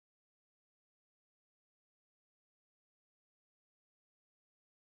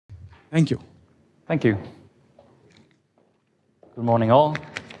Thank you. Thank you. Good morning, all.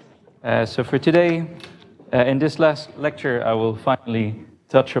 So for today, in this last lecture, I will finally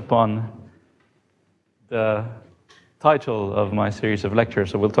touch upon the title of my series of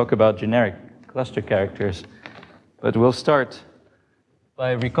lectures. So we'll talk about generic cluster characters. But we'll start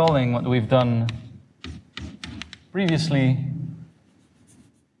by recalling what we've done previously.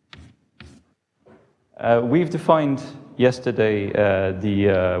 We've defined yesterday,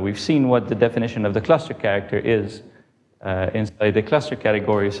 we've seen what the definition of the cluster character is inside the cluster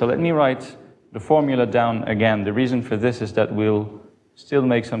category. So let me write the formula down again. The reason for this is that we'll still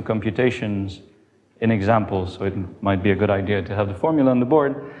make some computations in examples, so it might be a good idea to have the formula on the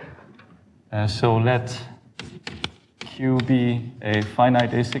board. So let Q be a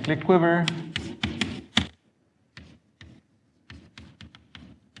finite acyclic quiver.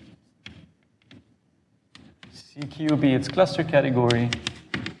 CQ be its cluster category.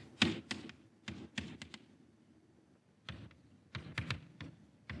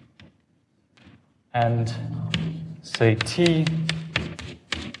 And say T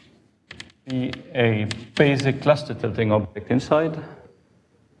be a basic cluster tilting object inside.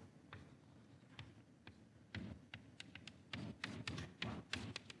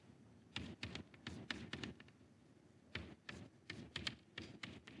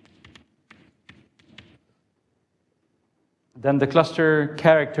 Then the cluster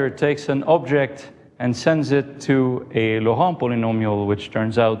character takes an object and sends it to a Laurent polynomial, which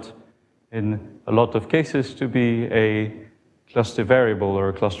turns out in a lot of cases to be a cluster variable or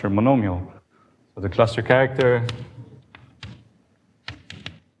a cluster monomial. So the cluster character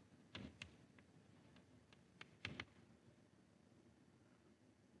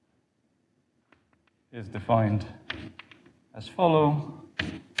is defined as follows.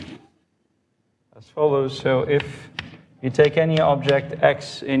 So if you take any object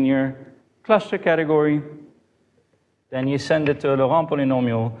x in your cluster category, then you send it to a Laurent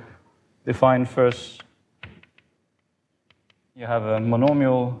polynomial. Define first, you have a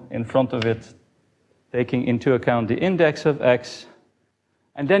monomial in front of it, taking into account the index of x,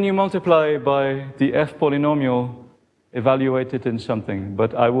 and then you multiply by the f polynomial evaluated in something.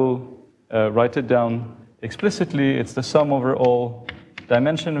 But I will write it down explicitly. It's the sum over all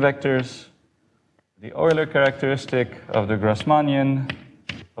dimension vectors, the Euler characteristic of the Grassmannian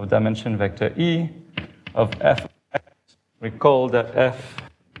of dimension vector E of f. Recall that f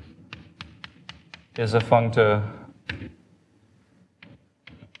is a functor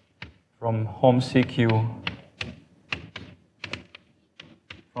from home CQ,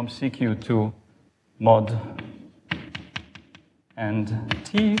 from CQ to mod and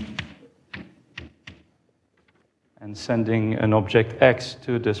T, and sending an object x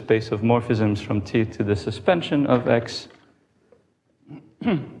to the space of morphisms from T to the suspension of x.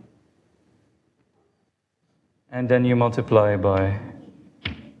 And then you multiply by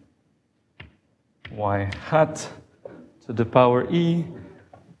y hat to the power e.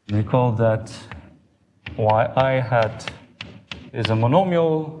 Recall that yi hat is a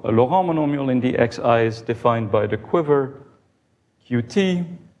monomial, a Laurent monomial in the xi's defined by the quiver qt.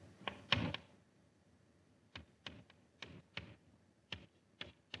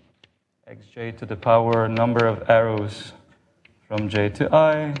 Xj to the power number of arrows from j to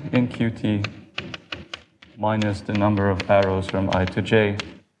I in qt minus the number of arrows from I to j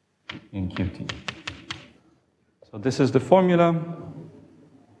in qt. So this is the formula.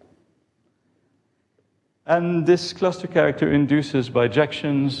 And this cluster character induces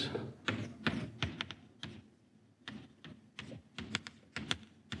bijections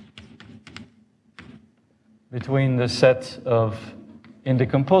between the set of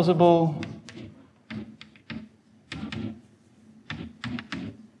indecomposable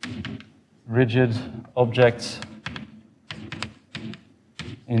rigid objects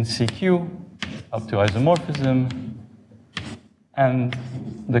in CQ up to isomorphism and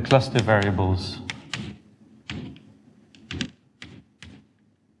the cluster variables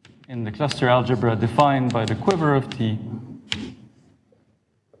in the cluster algebra defined by the quiver of T.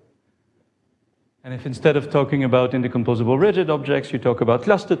 And if instead of talking about indecomposable rigid objects, you talk about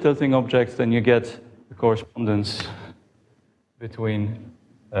cluster tilting objects, then you get the correspondence between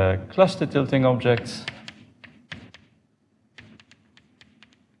cluster tilting objects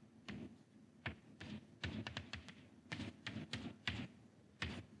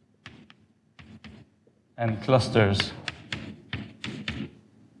and clusters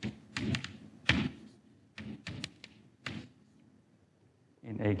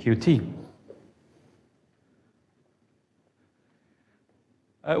in AQT.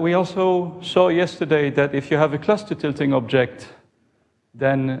 We also saw yesterday that if you have a cluster tilting object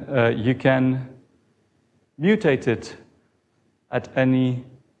then you can mutate it at any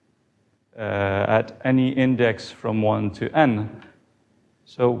index from 1 to n.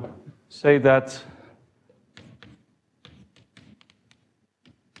 So say that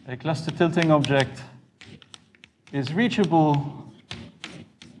a cluster tilting object is reachable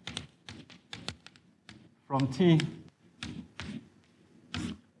from T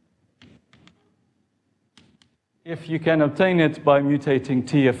if you can obtain it by mutating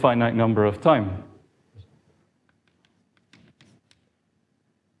T a finite number of times.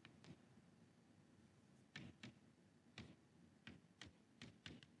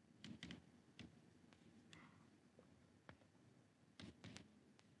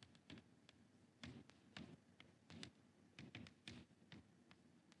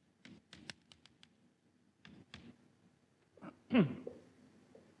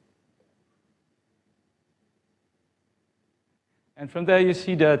 And from there you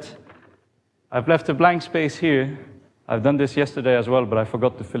see that I've left a blank space here. I've done this yesterday as well, but I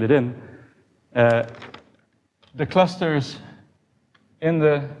forgot to fill it in. The clusters in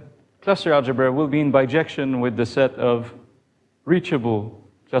the cluster algebra will be in bijection with the set of reachable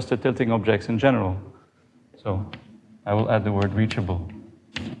cluster tilting objects in general. So I will add the word reachable.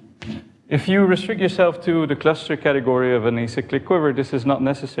 If you restrict yourself to the cluster category of an acyclic quiver, this is not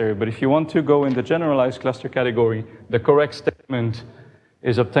necessary. But if you want to go in the generalized cluster category, the correct statement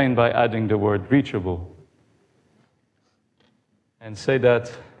is obtained by adding the word reachable. And say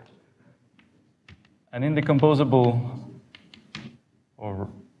that an indecomposable, or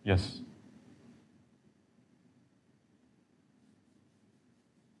yes,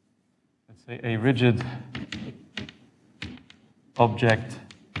 let's say a rigid object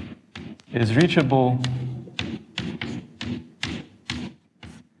is reachable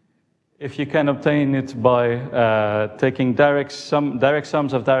if you can obtain it by taking direct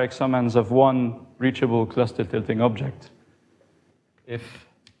sums of direct summands of one reachable cluster tilting object. If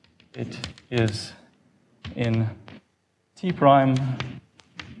it is in T prime,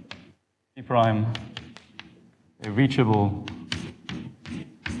 a reachable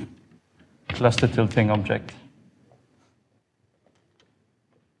cluster tilting object.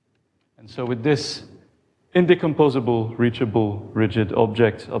 And so with this, indecomposable, reachable, rigid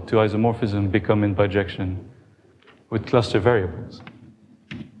objects up to isomorphism become in bijection with cluster variables.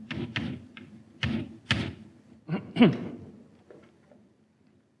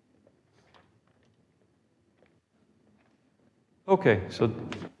 Okay, so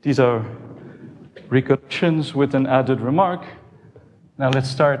these are recollections with an added remark. Now let's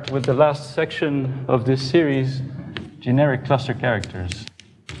start with the last section of this series, generic cluster characters.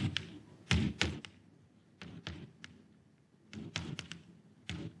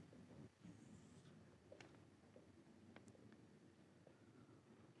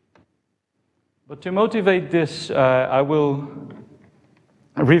 But to motivate this, I will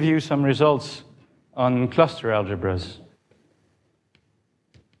review some results on cluster algebras.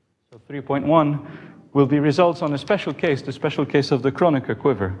 So 3.1 will be results on a special case, the special case of the Kronecker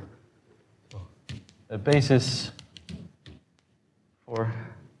quiver. A basis for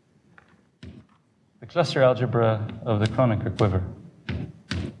the cluster algebra of the Kronecker quiver.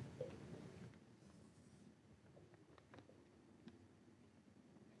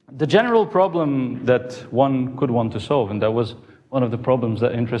 The general problem that one could want to solve, and that was one of the problems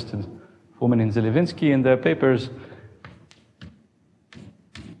that interested Fomin and Zelevinsky in their papers.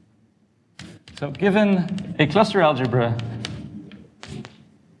 So given a cluster algebra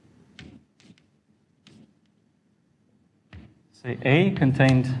say A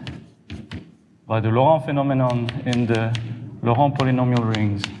contained by the Laurent phenomenon in the Laurent polynomial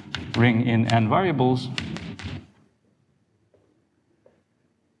ring in n variables,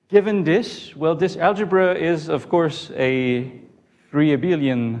 given this, well, this algebra is, of course, a free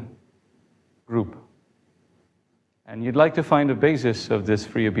abelian group. And you'd like to find a basis of this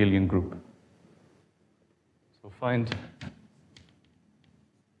free abelian group. So find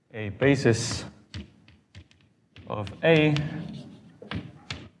a basis of A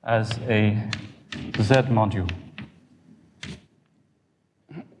as a Z module.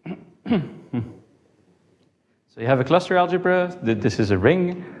 So you have a cluster algebra, this is a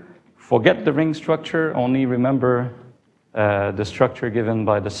ring. Forget the ring structure, only remember the structure given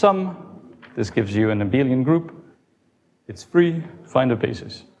by the sum. This gives you an abelian group. It's free, find a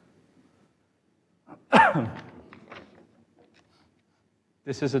basis.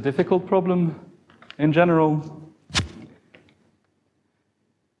 This is a difficult problem in general.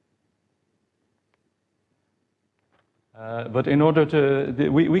 But in order to,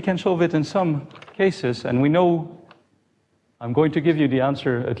 we can solve it in some cases, and we know I'm going to give you the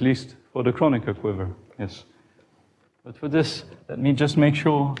answer, at least for the Kronecker quiver, yes. But for this, let me just make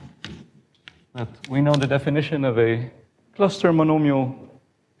sure that we know the definition of a cluster monomial.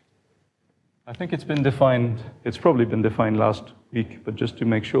 I think it's been defined, it's probably been defined last week, but just to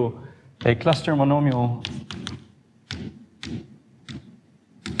make sure, a cluster monomial.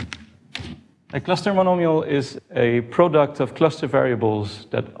 A cluster monomial is a product of cluster variables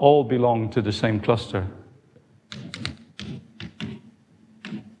that all belong to the same cluster.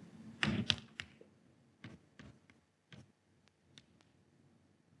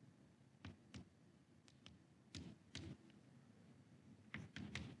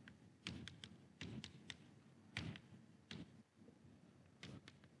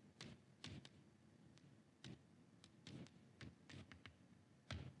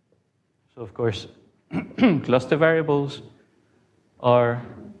 So of course, cluster variables are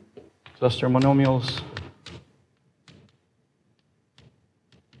cluster monomials.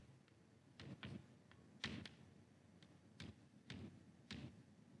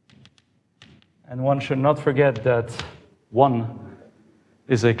 And one should not forget that 1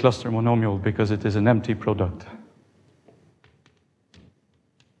 is a cluster monomial because it is an empty product.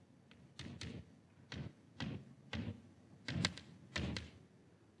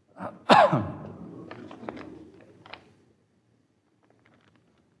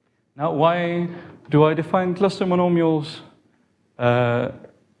 Now, why do I define cluster monomials? The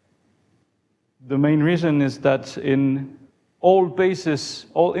main reason is that in all bases,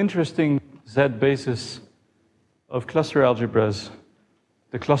 all interesting Z bases of cluster algebras,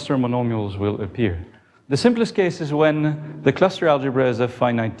 the cluster monomials will appear. The simplest case is when the cluster algebra is of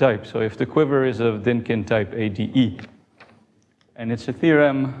finite type. So if the quiver is of Dynkin type ADE, and it's a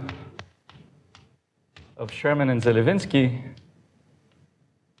theorem of Sherman and Zelevinsky,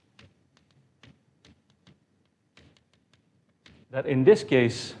 that in this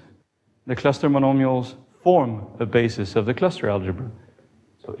case, the cluster monomials form a basis of the cluster algebra.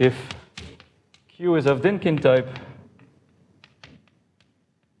 So if Q is of Dynkin type,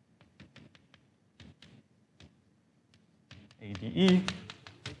 ADE,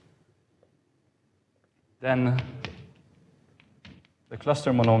 then the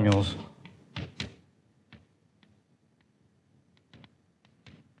cluster monomials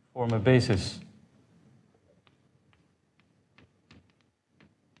form a basis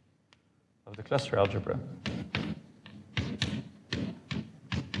of the cluster algebra.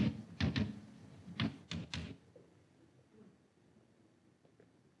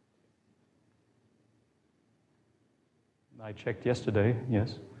 I checked yesterday,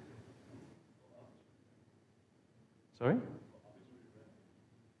 yes. Sorry?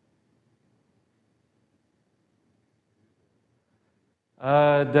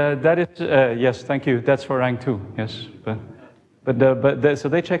 That is, yes, thank you. That's for rank 2, yes. So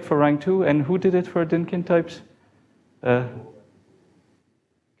they checked for rank 2, and who did it for Dynkin types? Can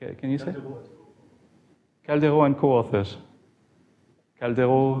you say? Caldero and co-authors.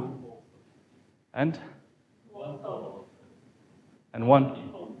 Caldero and? And one.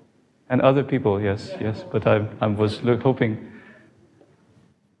 And other people, yes, yes. But I was hoping.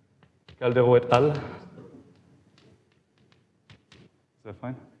 Caldero et al. Is that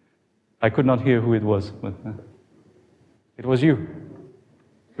fine? I could not hear who it was, but it was you.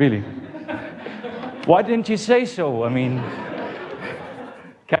 Really? Why didn't you say so? I mean,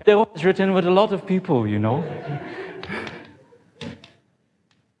 Caldero is written with a lot of people, you know.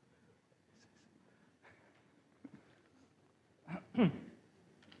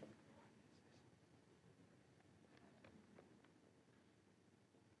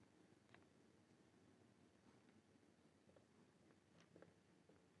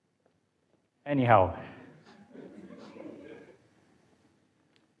 Anyhow.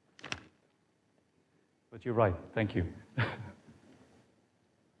 But you're right, thank you.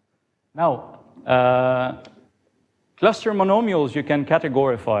 Now, cluster monomials you can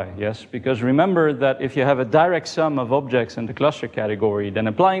categorify, yes, because remember that if you have a direct sum of objects in the cluster category, then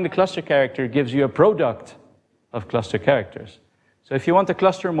applying the cluster character gives you a product of cluster characters. So if you want a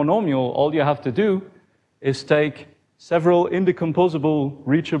cluster monomial, all you have to do is take several indecomposable,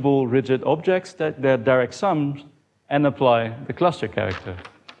 reachable, rigid objects that they're direct sums and apply the cluster character.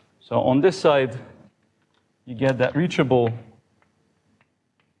 So on this side, you get that reachable,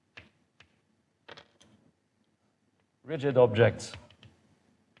 rigid objects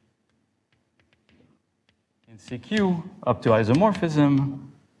in CQ up to isomorphism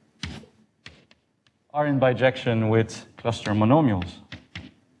are in bijection with cluster monomials.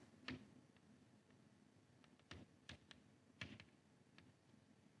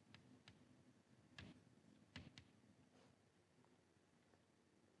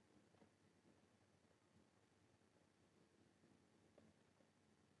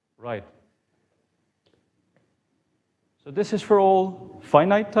 Right. So this is for all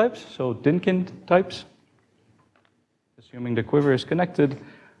finite types, so Dynkin types, assuming the quiver is connected.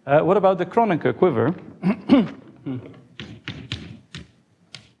 What about the Kronecker quiver?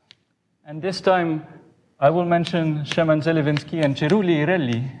 And this time, I will mention Zelevinsky and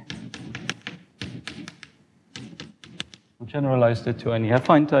Cerulli-Relli, who generalized it to any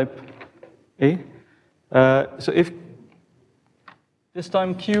affine type A. So if this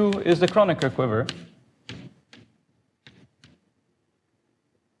time Q is the Kronecker quiver,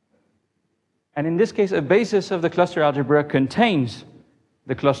 and in this case, a basis of the cluster algebra contains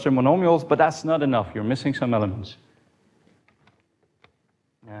the cluster monomials, but that's not enough. You're missing some elements.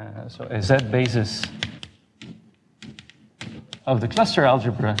 So a Z basis of the cluster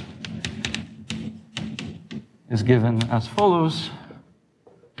algebra is given as follows.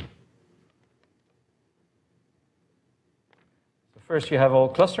 So first you have all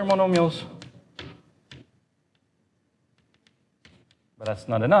cluster monomials, but that's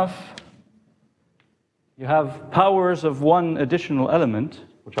not enough. You have powers of one additional element,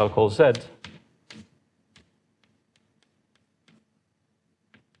 which I'll call Z.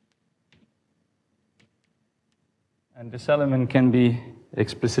 And this element can be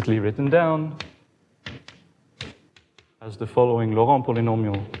explicitly written down as the following Laurent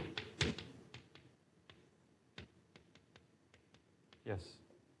polynomial. Yes.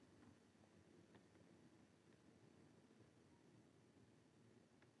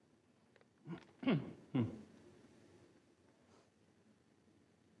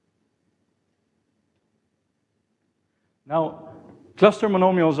 Now, cluster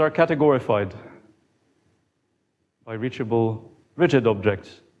monomials are categorified by reachable rigid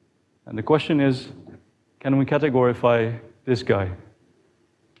objects. And the question is, can we categorify this guy?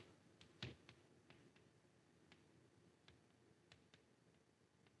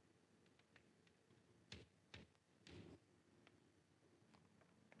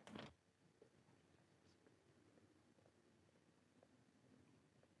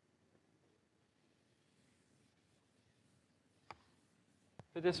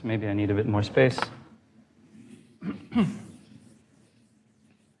 For this, maybe I need a bit more space.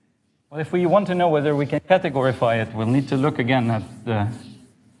 Well, if we want to know whether we can categorify it, we'll need to look again at the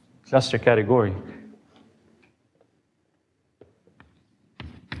cluster category.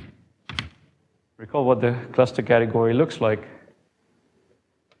 Recall what the cluster category looks like.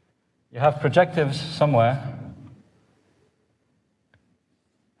 You have projectives somewhere,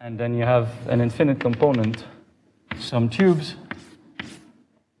 and then you have an infinite component, some tubes.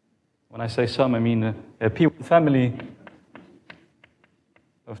 When I say some, I mean a P1 family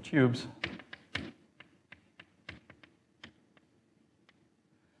of tubes.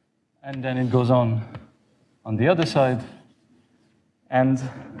 And then it goes on the other side. And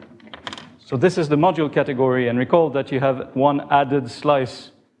so this is the module category, and recall that you have one added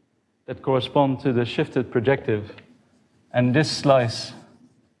slice that corresponds to the shifted projective. And this slice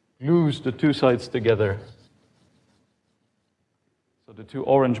glues the two sides together. So the two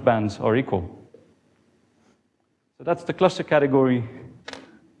orange bands are equal. So that's the cluster category.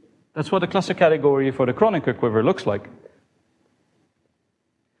 That's what the cluster category for the Kronecker quiver looks like.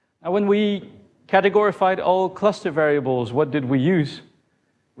 Now, when we categorified all cluster variables, what did we use?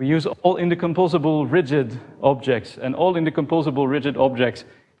 We use all indecomposable rigid objects. And all indecomposable rigid objects,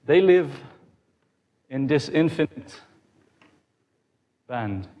 they live in this infinite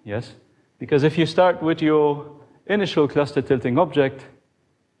band, yes? Because if you start with your initial cluster tilting object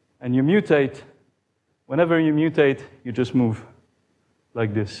and you mutate, whenever you mutate, you just move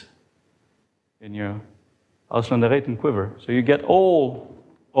like this in your Ausländer-Reten quiver. So you get all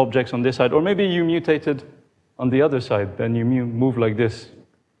objects on this side, or maybe you mutated on the other side, then you move like this.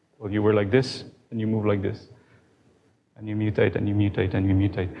 Well, you were like this, and you move like this. And you mutate, and you mutate, and you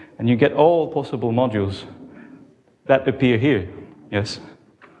mutate. And you get all possible modules that appear here, yes?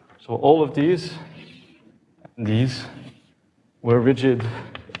 So all of these and these were rigid,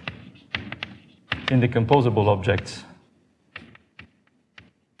 indecomposable objects.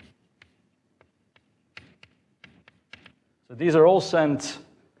 So these are all sent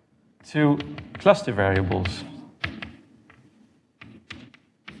to cluster variables.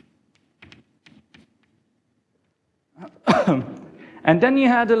 And then you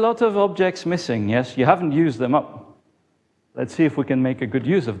had a lot of objects missing, yes? You haven't used them up. Let's see if we can make a good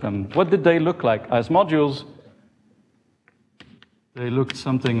use of them. What did they look like? As modules, they looked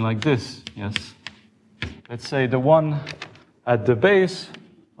something like this, yes? Let's say the one at the base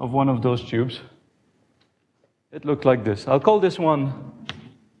of one of those tubes. It looked like this. I'll call this one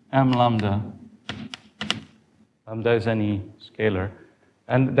m lambda. Lambda is any scalar.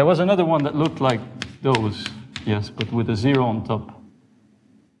 And there was another one that looked like those, yes, but with a 0 on top.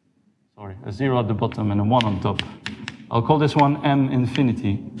 Sorry, a 0 at the bottom and a 1 on top. I'll call this one M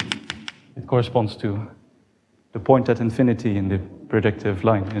infinity. It corresponds to the point at infinity in the projective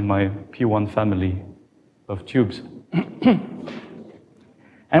line in my P1 family of tubes.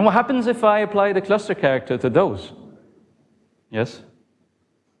 And what happens if I apply the cluster character to those? Yes?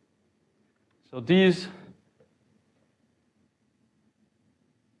 So these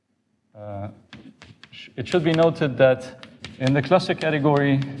it should be noted that in the cluster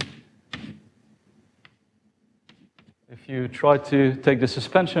category, if you try to take the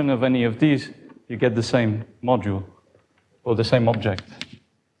suspension of any of these, you get the same module or the same object.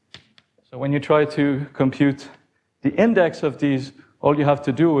 So when you try to compute the index of these, all you have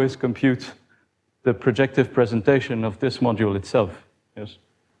to do is compute the projective presentation of this module itself. Yes.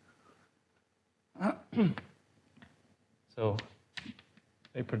 So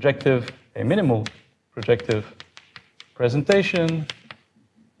a minimal projective presentation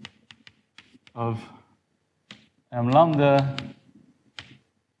of M lambda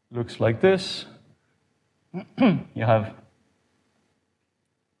looks like this. You have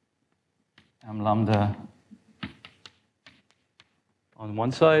M lambda on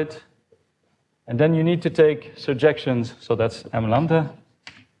one side, and then you need to take surjections, so that's M lambda.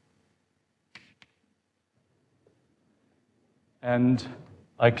 And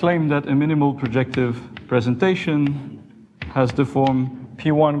I claim that a minimal projective presentation has the form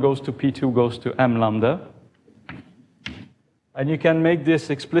P1 goes to P2 goes to M lambda. And you can make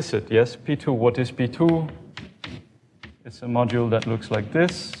this explicit, yes? P2, what is P2? It's a module that looks like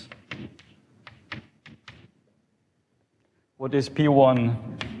this. What is P1?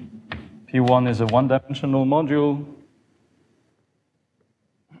 P1 is a one-dimensional module.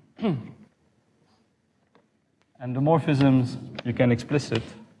 And the morphisms, you can explicit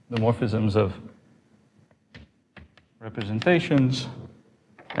the morphisms of representations.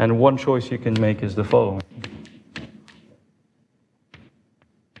 And one choice you can make is the following.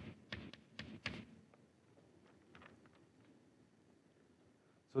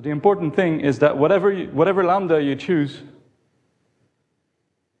 So the important thing is that whatever lambda you choose,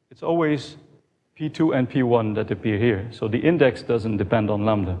 it's always P2 and P1 that appear here. So the index doesn't depend on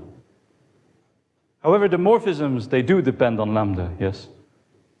lambda. However, the morphisms, they do depend on lambda, yes?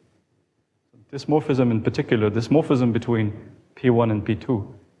 This morphism in particular, this morphism between P1 and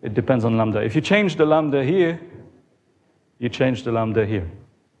P2, it depends on lambda. If you change the lambda here, you change the lambda here.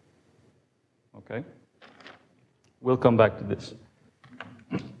 Okay? We'll come back to this.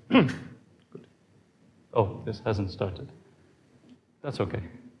 Good. Oh, this hasn't started. That's okay.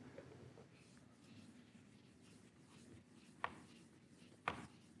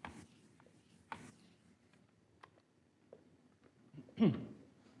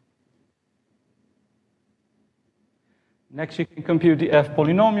 Next, you can compute the F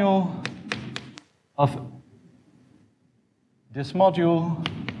polynomial of this module.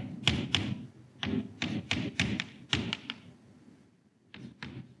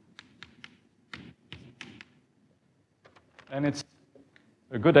 And it's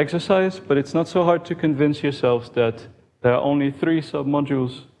a good exercise, but it's not so hard to convince yourselves that there are only 3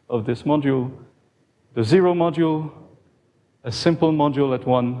 submodules of this module: the zero module, a simple module at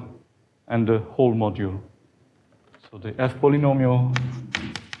 1, and the whole module. So the F polynomial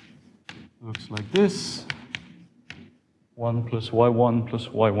looks like this: 1 plus y1 plus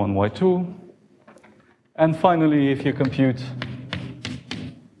y1, y2. And finally, if you compute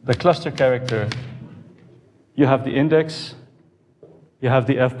the cluster character, you have the index, you have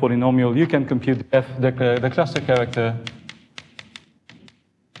the F polynomial, you can compute the cluster character,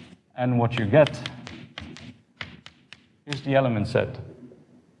 and what you get is the element set.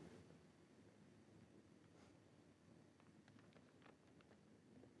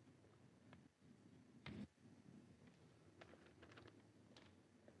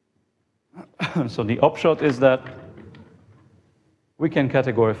 So the upshot is that we can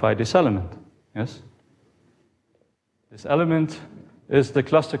categorify this element, yes? This element is the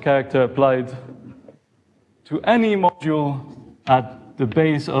cluster character applied to any module at the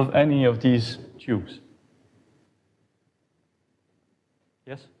base of any of these tubes.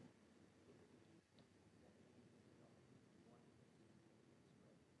 Yes?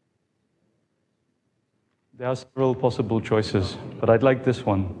 There are several possible choices, but I'd like this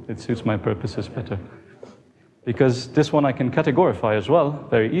one. It suits my purposes better. Because this one I can categorify as well,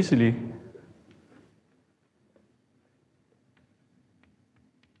 very easily.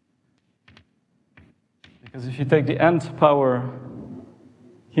 Because if you take the nth power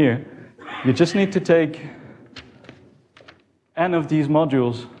here, you just need to take n of these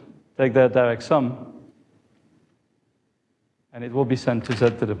modules, take their direct sum, and it will be sent to z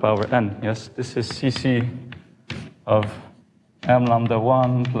to the power n. Yes, this is Cc of m lambda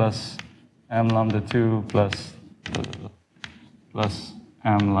 1 plus m lambda 2 plus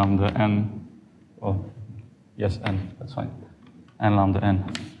m lambda n. Oh, yes, n, that's fine. N lambda n.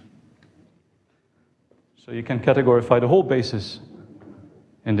 So you can categorify the whole basis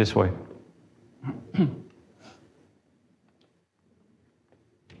in this way.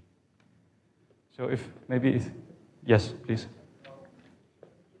 So if maybe, yes, please.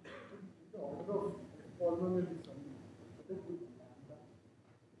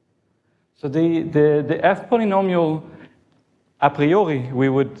 So the f polynomial, a priori, we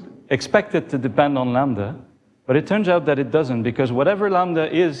would expect it to depend on lambda, but it turns out that it doesn't, because whatever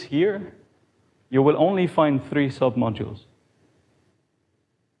lambda is here, you will only find 3 submodules.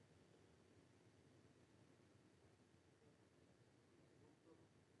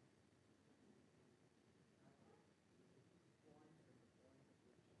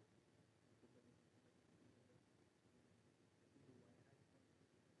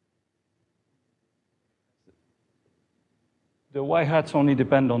 The y-hats only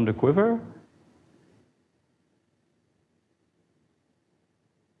depend on the quiver.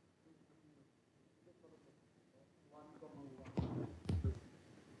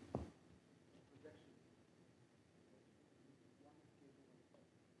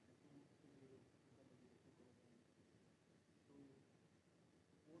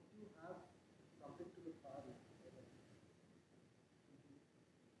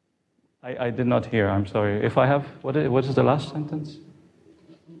 I did not hear, I'm sorry. If I have, what is the last sentence?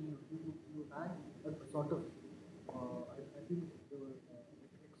 You had a sort of, I think there were x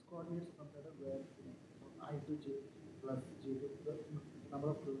coordinates or something like that where I to j plus j to the number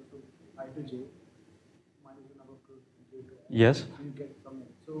of curves from I to j minus the number of curves from j to I. Yes. So you get something.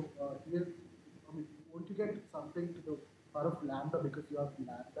 So here, I mean, won't you get something to the power of lambda because you have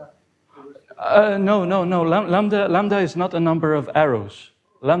lambda? No. Lambda is not a number of arrows.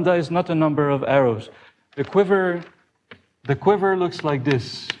 Lambda is not a number of arrows. The quiver looks like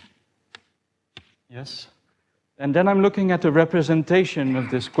this. Yes? And then I'm looking at the representation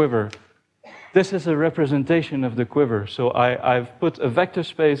of this quiver. This is a representation of the quiver. So I've put a vector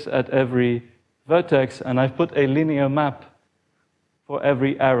space at every vertex, and I've put a linear map for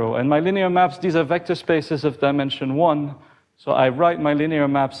every arrow. And my linear maps, these are vector spaces of dimension 1. So I write my linear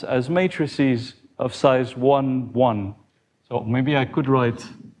maps as matrices of size 1, 1. So maybe I could write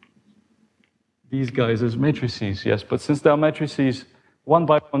these guys as matrices, yes, but since they're matrices, 1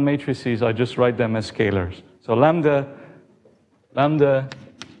 by 1 matrices, I just write them as scalars. So lambda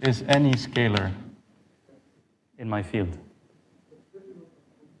is any scalar in my field.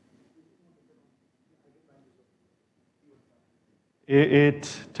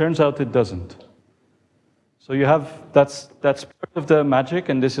 It turns out it doesn't. So you have, that's part of the magic,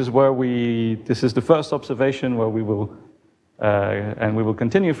 and this is the first observation where we will, and we will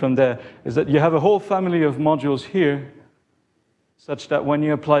continue from there, is that you have a whole family of modules here, such that when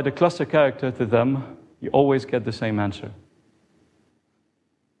you apply the cluster character to them, you always get the same answer.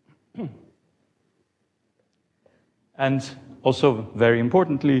 And also, very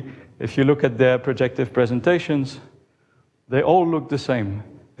importantly, if you look at their projective presentations, they all look the same.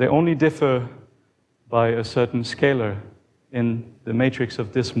 They only differ by a certain scalar in the matrix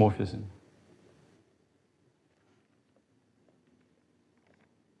of dysmorphism.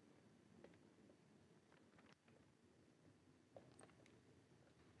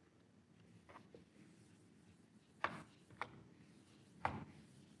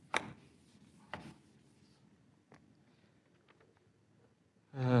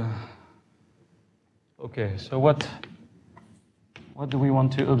 Okay, so what do we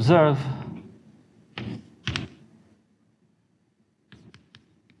want to observe?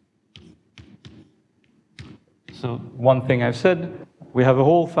 So one thing I've said, we have a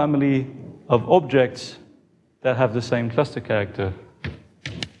whole family of objects that have the same cluster character.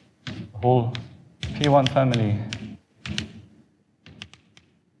 A whole P1 family.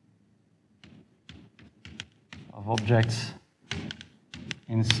 Of objects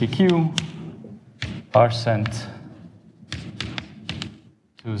in CQ are sent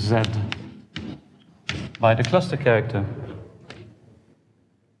to Z by the cluster character.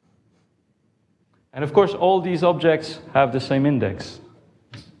 And of course, all these objects have the same index.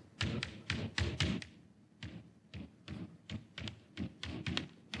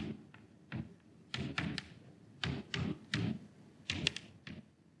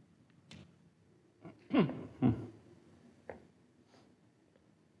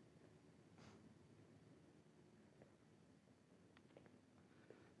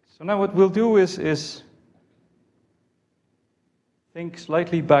 So now what we'll do is think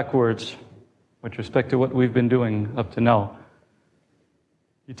slightly backwards with respect to what we've been doing up to now.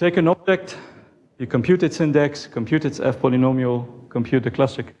 You take an object, you compute its index, compute its F polynomial, compute the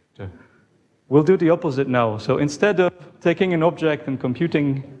cluster character. We'll do the opposite now. So instead of taking an object and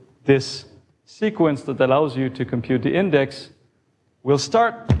computing this sequence that allows you to compute the index, we'll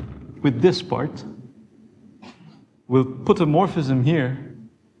start with this part. We'll put a morphism here,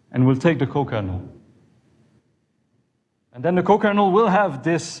 and we'll take the co-kernel. And then the co-kernel will have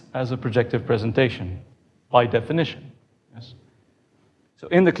this as a projective presentation, by definition. Yes. So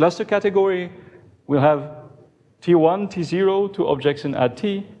in the cluster category, we'll have T1, T0, two objects in add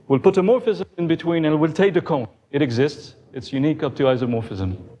T. We'll put a morphism in between, and we'll take the cone. It exists. It's unique up to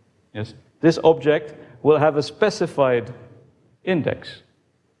isomorphism. Yes. This object will have a specified index.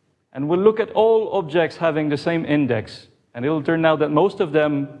 And we'll look at all objects having the same index. And it'll turn out that most of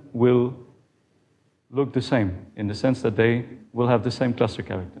them will look the same, in the sense that they will have the same cluster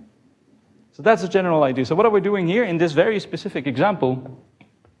character. So that's the general idea. So what are we doing here in this very specific example?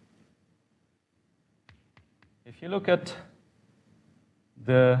 If you look at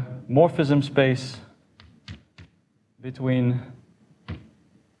the morphism space between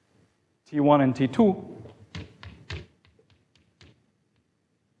T1 and T2,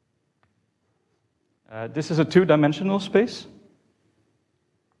 this is a two-dimensional space.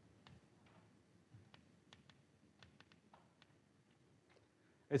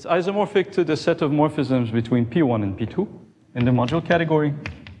 It's isomorphic to the set of morphisms between P1 and P2 in the module category.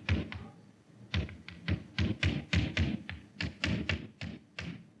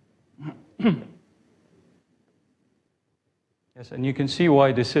 Yes, and you can see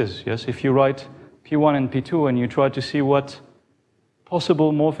why this is. Yes, if you write P1 and P2 and you try to see what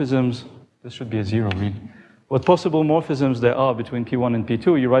possible morphisms, this should be a zero really, what possible morphisms there are between P1 and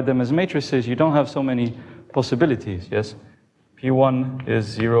P2, you write them as matrices, you don't have so many possibilities, yes? P1 is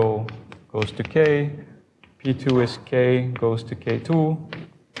 0 goes to K, P2 is K goes to K2,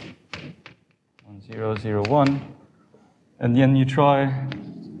 1, 0, 0, 1, and then you try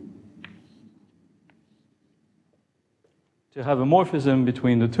to have a morphism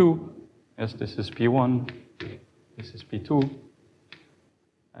between the two. Yes, this is P1, this is P2.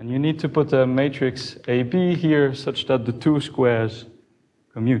 And you need to put a matrix AB here such that the two squares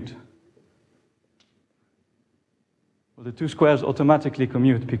commute. Well, the two squares automatically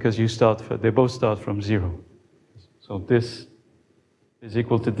commute because they both start from 0. So this is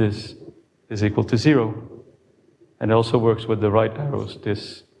equal to this is equal to 0. And it also works with the right arrows.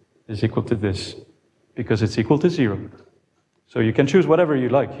 This is equal to this because it's equal to 0. So you can choose whatever you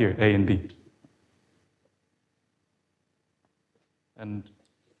like here, A and B. And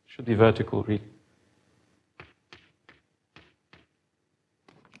should be vertical, really.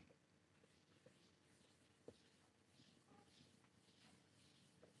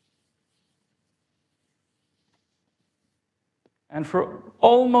 And for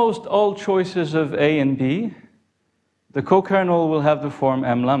almost all choices of A and B, the co-kernel will have the form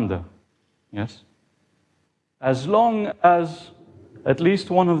m lambda. Yes? As long as at least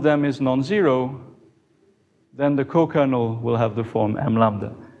one of them is non-zero, then the co-kernel will have the form m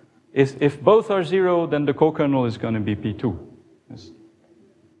lambda. If both are 0, then the co-kernel is going to be P2. Yes.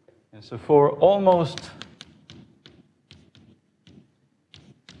 And so for almost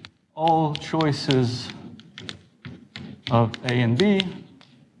all choices of A and B,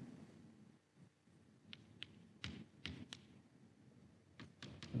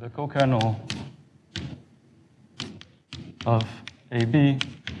 the co-kernel of AB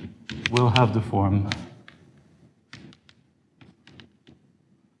will have the form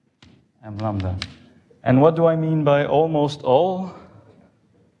m lambda. And what do I mean by almost all?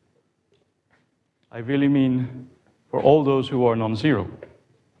 I really mean for all those who are non-zero.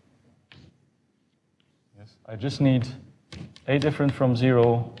 Yes, I just need A different from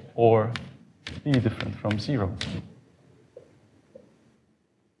 0 or B different from 0.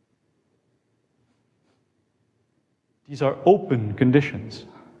 These are open conditions.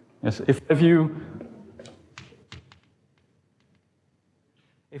 Yes, if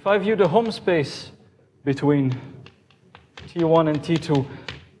I view the home space between T1 and T2,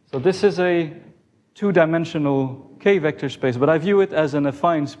 so this is a two-dimensional K-vector space, but I view it as an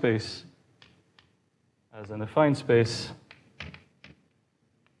affine space. As an affine space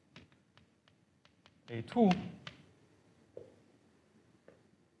A2,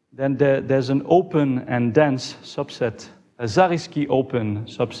 then there's an open and dense subset, a Zariski open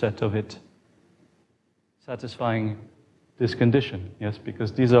subset of it, satisfying this condition, yes,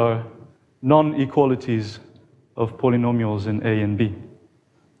 because these are non-equalities of polynomials in A and B.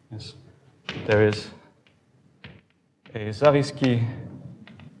 Yes. There is a Zelevinsky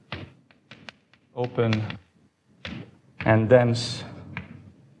open and dense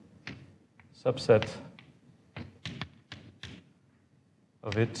subset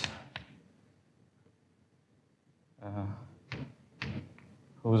of it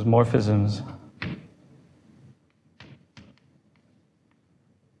whose morphisms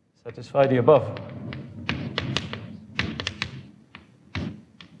satisfy the above.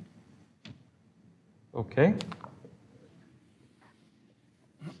 Okay.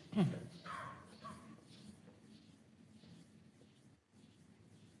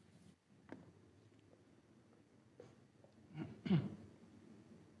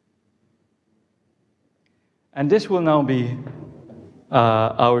 And this will now be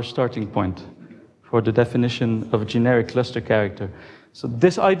our starting point for the definition of a generic cluster character. So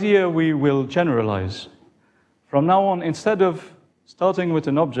this idea we will generalize. From now on, instead of starting with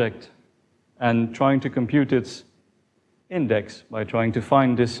an object and trying to compute its index by trying to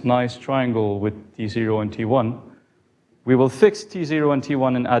find this nice triangle with T0 and T1, we will fix T0 and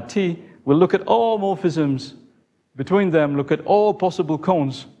T1 and add T. We'll look at all morphisms between them, look at all possible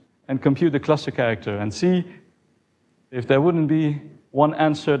cones, and compute the cluster character and see if there wouldn't be one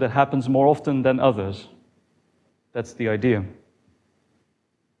answer that happens more often than others. That's the idea.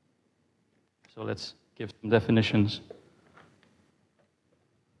 So let's give some definitions.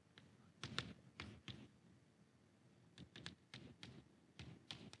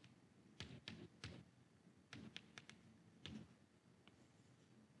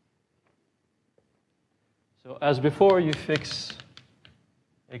 So as before, you fix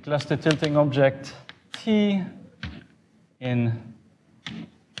a cluster tilting object T in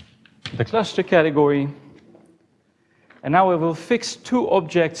the cluster category. And now we will fix two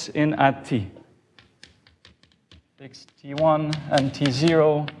objects in at T. Fix T1 and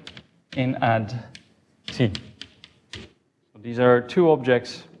T0 in add T. So these are two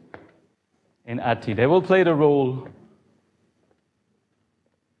objects in add T. They will play the role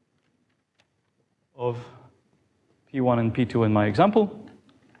of P1 and P2 in my example.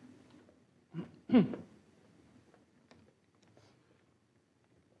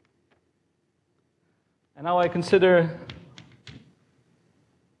 And now I consider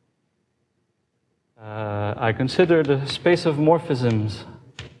the space of morphisms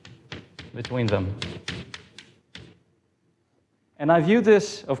between them. And I view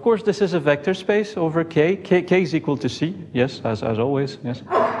this, of course, this is a vector space over K. K is equal to C, yes, as always, yes.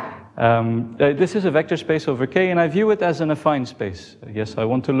 This is a vector space over K, and I view it as an affine space. Yes, I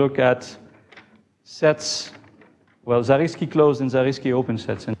want to look at sets, well, Zariski closed and Zariski open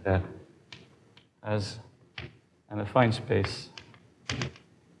sets in there as an affine space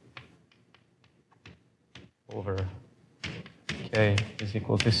over K is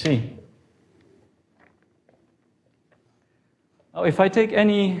equal to C. Now, if I take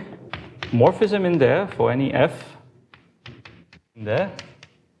any morphism in there for any F in there,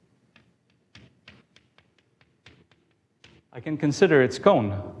 I can consider its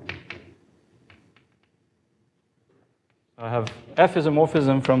cone. I have F is a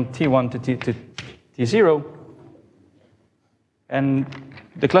morphism from T1 to T0, and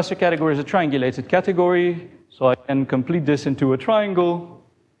the cluster category is a triangulated category, so I can complete this into a triangle,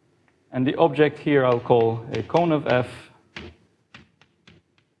 and the object here I'll call a cone of F.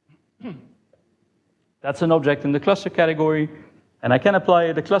 That's an object in the cluster category, and I can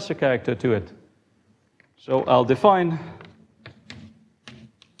apply the cluster character to it. So I'll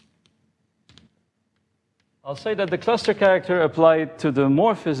say that the cluster character applied to the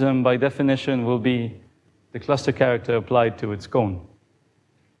morphism by definition will be the cluster character applied to its cone.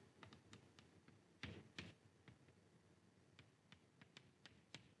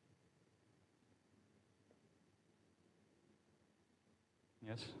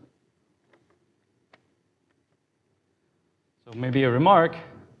 Yes? So maybe a remark,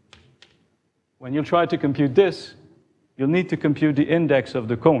 when you try to compute this, you'll need to compute the index of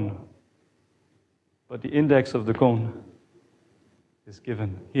the cone. But the index of the cone is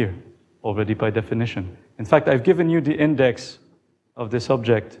given here already by definition. In fact, I've given you the index of this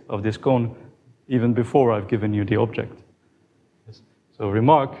object, of this cone, even before I've given you the object. Yes. So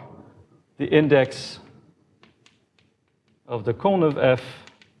remark, the index of the cone of F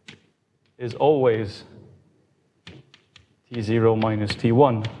is always T0 minus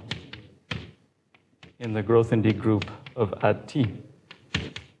T1 in the growth indeed group of add T.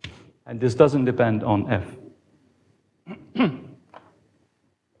 And this doesn't depend on F.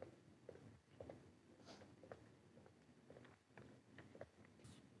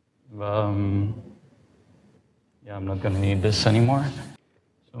 Yeah, I'm not going to need this anymore.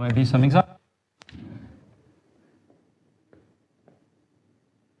 So maybe some examples.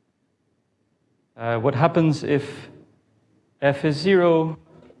 What happens if f is 0?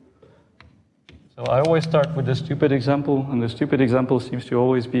 So I always start with the stupid example, and the stupid example seems to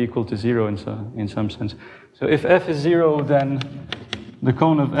always be equal to 0 in some sense. So if f is 0, then the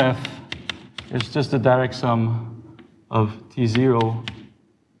cone of f is just the direct sum of t0,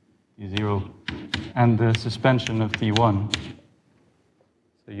 and the suspension of t1.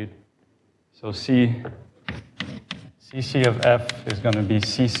 So cc of f is going to be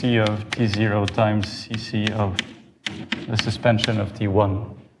cc of t0 times cc of the suspension of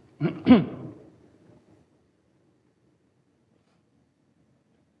t1.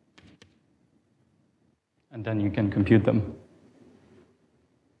 And then you can compute them.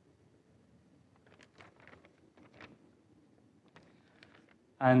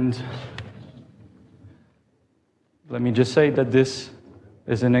 And let me just say that this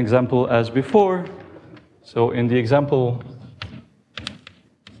is an example as before. So in the example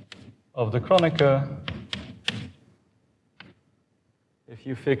of the Kronecker, if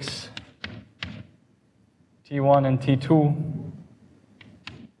you fix T1 and T2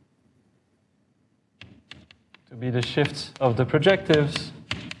 to be the shifts of the projectives,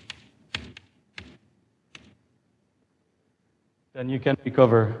 then you can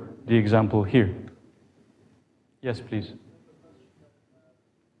recover the example here. Yes, please.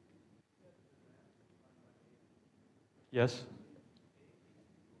 Yes?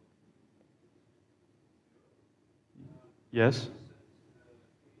 Yes?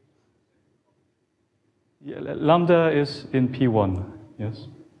 Yeah, lambda is in P1, yes?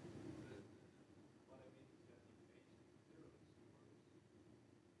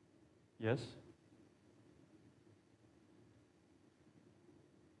 Yes?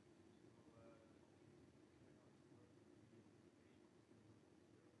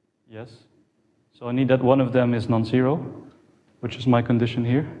 Yes? So I need that one of them is non-zero, which is my condition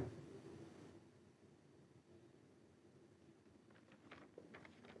here.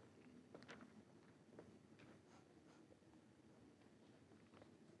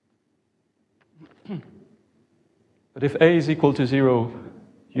 But if A is equal to 0,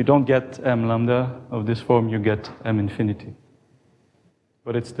 you don't get m lambda of this form, you get m infinity.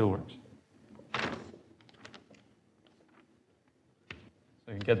 But it still works.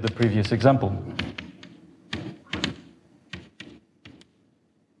 So you get the previous example.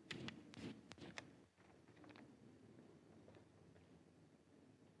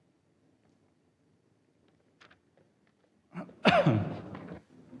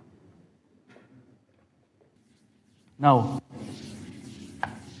 Now,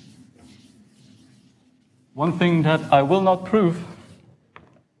 one thing that I will not prove,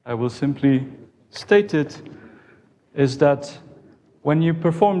 I will simply state it, is that when you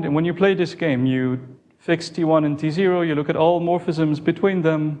play this game, you fix T1 and T0, you look at all morphisms between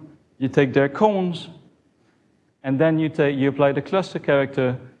them, you take their cones, and then you apply the cluster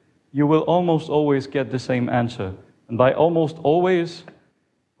character, you will almost always get the same answer. And by almost always,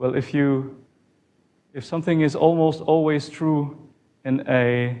 well, if something is almost always true in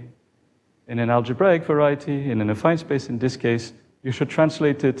an algebraic variety, in an affine space in this case, you should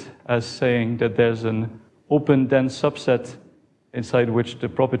translate it as saying that there's an open dense subset inside which the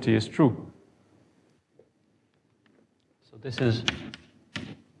property is true. So this is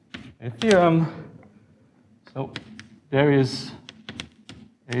a theorem. So there is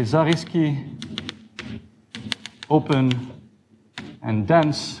a Zariski open and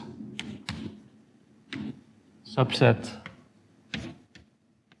dense subset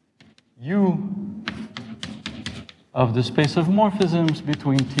U of the space of morphisms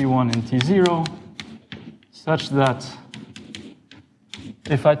between T1 and T0, such that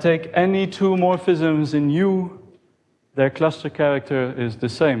if I take any two morphisms in U, their cluster character is the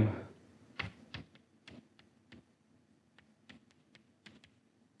same.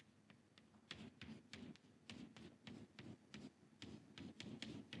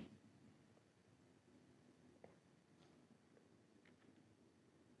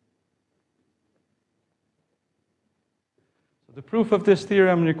 The proof of this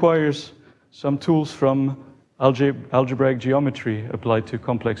theorem requires some tools from algebraic geometry applied to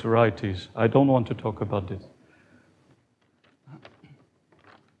complex varieties. I don't want to talk about this.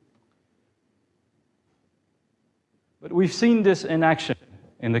 But we've seen this in action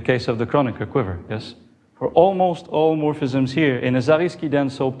in the case of the Kronecker quiver, yes? For almost all morphisms here, in a Zariski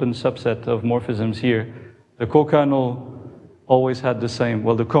dense open subset of morphisms here, the cokernel always had the same,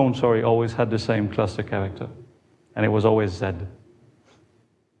 well, the cone, sorry, always had the same cluster character. And it was always Z.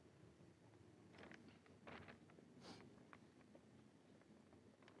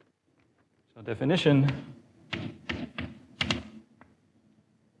 So definition.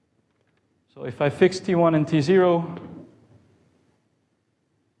 So if I fix T1 and T0,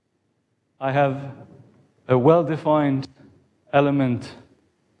 I have a well-defined element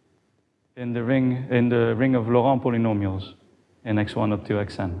in the ring of Laurent polynomials in x1 up to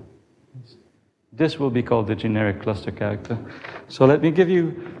xn. This will be called the generic cluster character. So let me give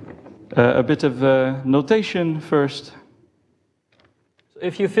you a bit of notation first. So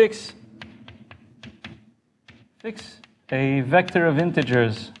if you fix a vector of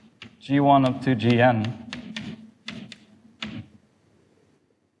integers g1 up to gn,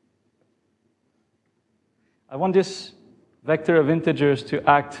 I want this vector of integers to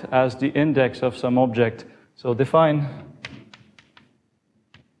act as the index of some object. So define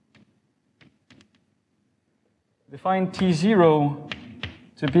T0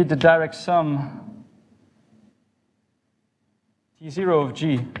 to be the direct sum, T0 of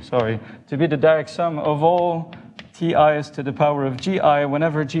G, sorry, to be the direct sum of all Ti's to the power of Gi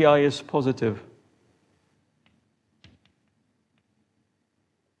whenever Gi is positive.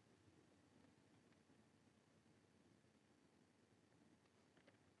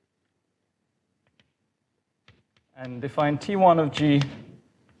 And define T1 of G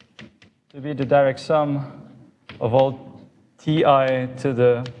to be the direct sum of all Ti to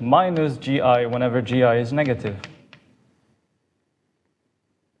the minus Gi whenever Gi is negative.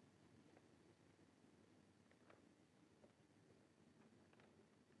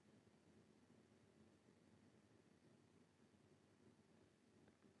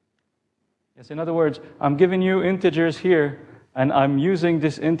 Yes, in other words, I'm giving you integers here, and I'm using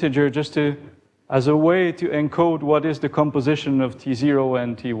this integer just as a way to encode what is the composition of T0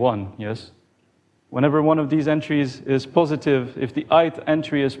 and T1, yes? Whenever one of these entries is positive, if the ith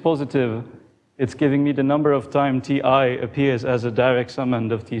entry is positive, it's giving me the number of times Ti appears as a direct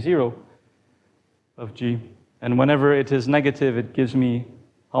summand of T0 of G. And whenever it is negative, it gives me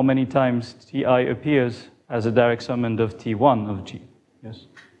how many times Ti appears as a direct summand of T1 of G, yes?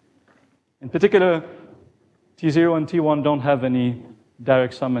 In particular, T0 and T1 don't have any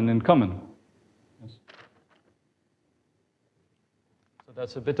direct summand in common. Yes. So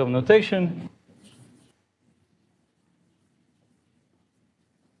that's a bit of notation.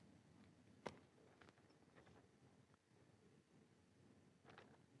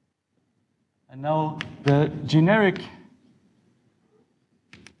 And now the generic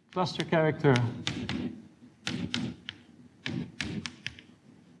cluster character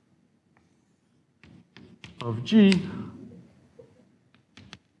of G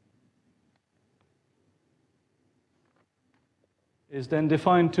is then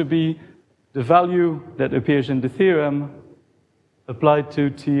defined to be the value that appears in the theorem applied to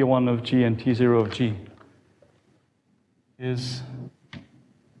T1 of G and T0 of G is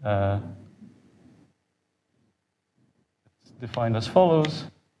defined as follows.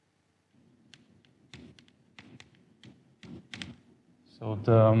 So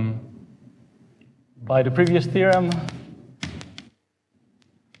by the previous theorem,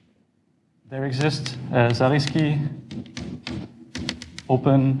 there exists a Zelevinsky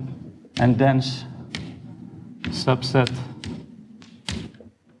open and dense subset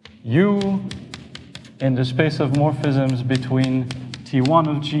U in the space of morphisms between T1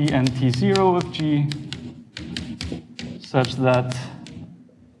 of G and T0 of G, such that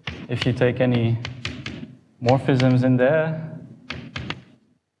if you take any morphisms in there,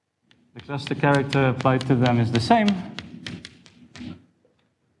 the cluster character applied to them is the same.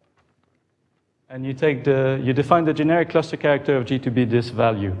 And you define the generic cluster character of G to be this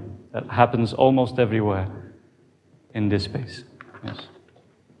value that happens almost everywhere in this space. Yes.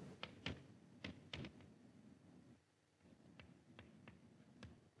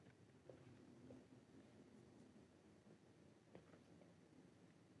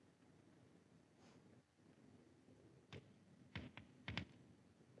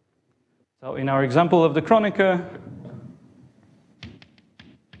 So in our example of the Kronecker,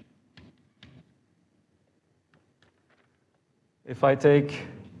 if I take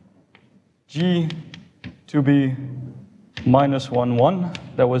G to be minus 1, 1,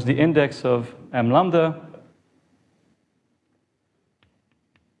 that was the index of M lambda,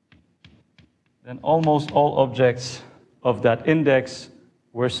 then almost all objects of that index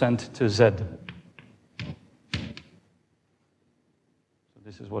were sent to Z.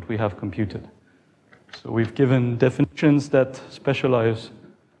 This is what we have computed. So we've given definitions that specialize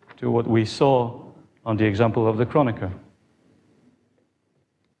to what we saw on the example of the Kronecker.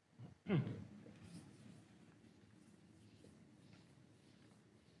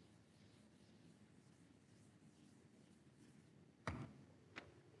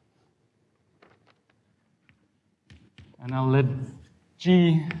 And I'll let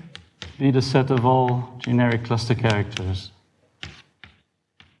G be the set of all generic cluster characters.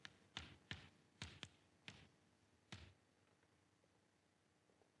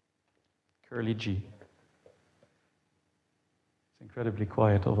 Curly G. It's incredibly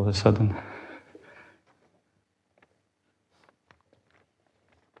quiet all of a sudden.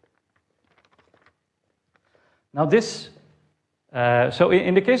 Now this, so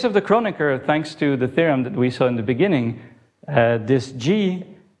in the case of the Kronecker, thanks to the theorem that we saw in the beginning, this G,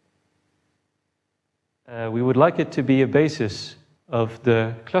 we would like it to be a basis of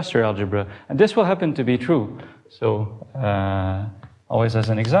the cluster algebra. And this will happen to be true. So always as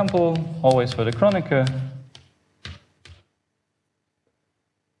an example, always for the Kronecker,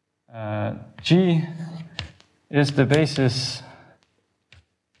 G is the basis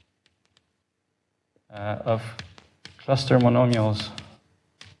of cluster monomials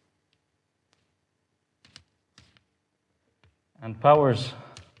and powers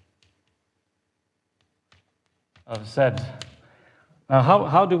of Z. Now,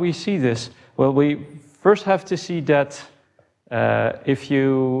 how do we see this? Well, we first have to see that if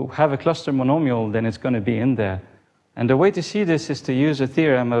you have a cluster monomial, then it's going to be in there. And the way to see this is to use a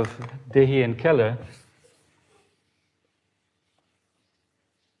theorem of Dehy and Keller.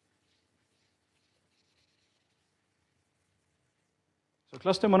 So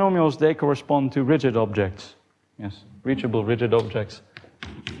cluster monomials, they correspond to rigid objects. Yes, reachable rigid objects.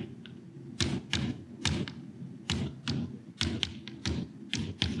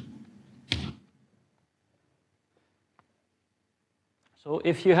 So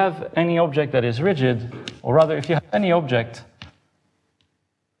if you have any object that is rigid, or rather if you have any object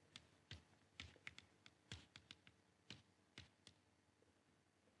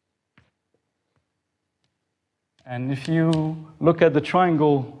and if you look at the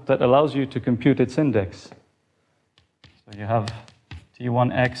triangle that allows you to compute its index, so you have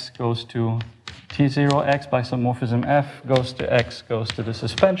T1x goes to T0x by isomorphism F, goes to x, goes to the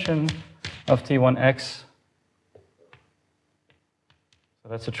suspension of T1x. So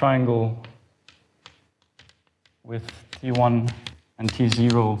that's a triangle with T1 and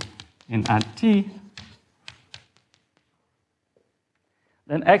T0 in at T.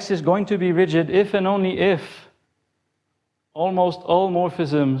 Then X is going to be rigid if and only if almost all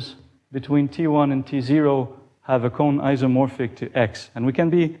morphisms between T1 and T0 have a cone isomorphic to X. And we can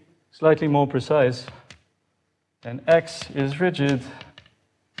be slightly more precise. Then X is rigid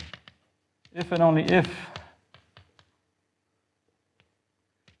if and only if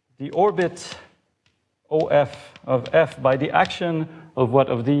the orbit OF of F by the action of what?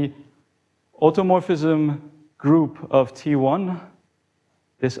 Of the automorphism group of T1.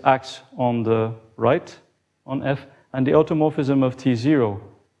 This acts on the right on F, and the automorphism of T0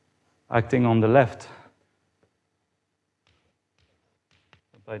 acting on the left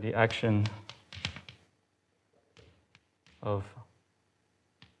by the action of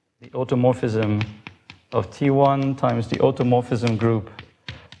the automorphism of T1 times the automorphism group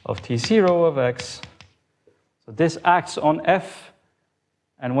of T0 of X. So this acts on F,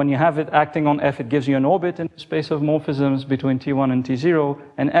 and when you have it acting on F, it gives you an orbit in the space of morphisms between T1 and T0,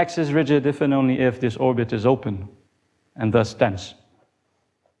 and X is rigid if and only if this orbit is open, and thus dense.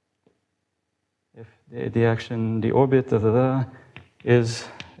 If the action, the orbit is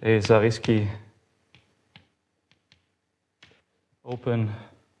a Zariski open,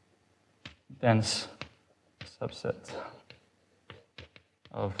 dense subset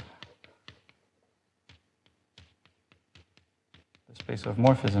of the space of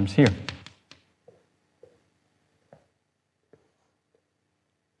morphisms here.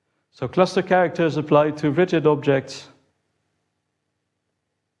 So cluster characters applied to rigid objects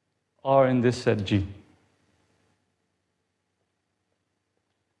are in this set G.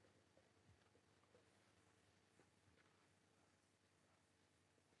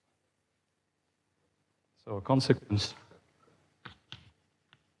 So a consequence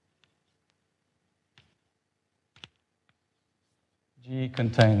G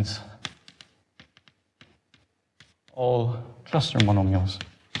contains all cluster monomials.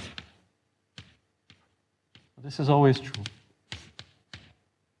 This is always true.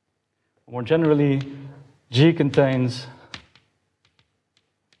 More generally, G contains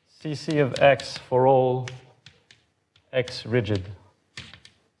CC of X for all X rigid.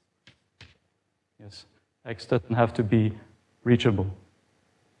 Yes, X doesn't have to be reachable.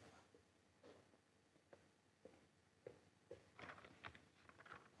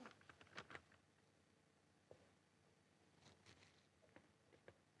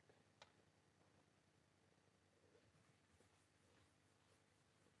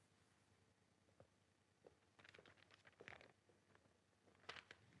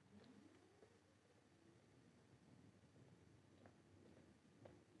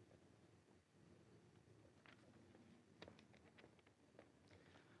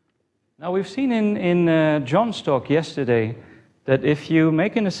 Now we've seen in John's talk yesterday that if you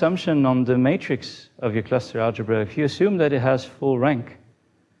make an assumption on the matrix of your cluster algebra, if you assume that it has full rank,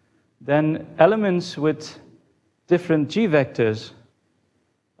 then elements with different G vectors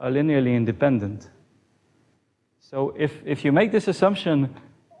are linearly independent. So if you make this assumption,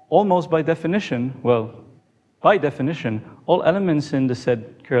 almost by definition, well, by definition, all elements in the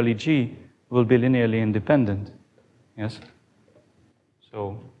set curly G will be linearly independent. Yes?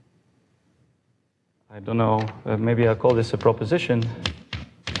 So, I don't know, maybe I'll call this a proposition.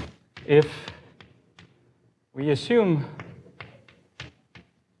 If we assume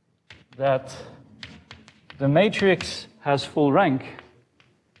that the matrix has full rank,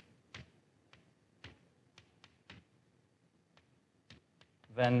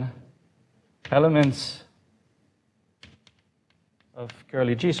 then elements of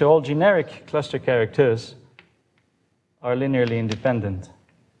curly G, so all generic cluster characters, are linearly independent.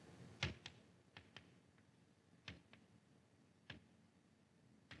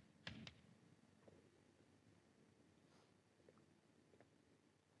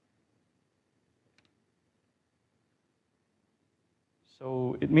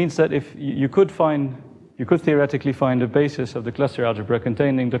 So it means that if you could theoretically find a basis of the cluster algebra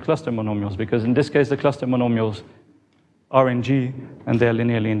containing the cluster monomials, because in this case the cluster monomials are in G and they're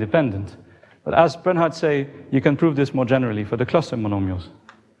linearly independent. But as Bernhard say, you can prove this more generally for the cluster monomials.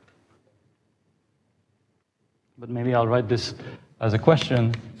 But maybe I'll write this as a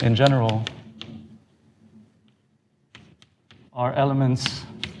question in general. Are elements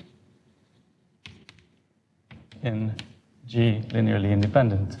in G linearly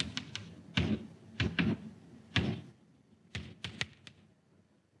independent?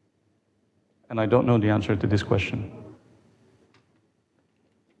 And I don't know the answer to this question.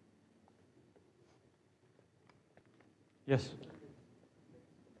 Yes?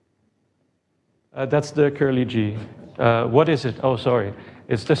 That's the curly G. What is it? Oh, sorry.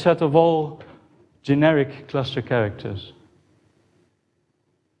 It's the set of all generic cluster characters.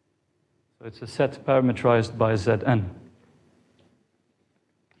 So it's a set parametrized by Zn.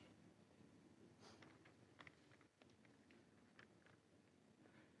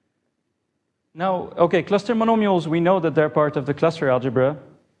 Now, okay, cluster monomials, we know that they're part of the cluster algebra.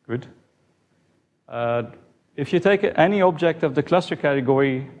 Good. If you take any object of the cluster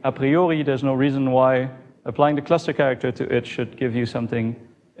category, a priori, there's no reason why applying the cluster character to it should give you something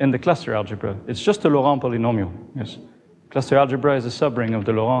in the cluster algebra. It's just a Laurent polynomial. Yes. Cluster algebra is a subring of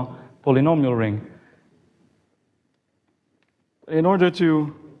the Laurent polynomial ring. In order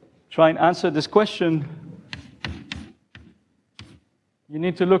to try and answer this question, you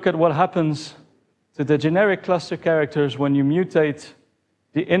need to look at what happens to the generic cluster characters when you mutate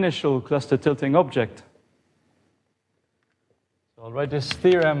the initial cluster tilting object. So I'll write this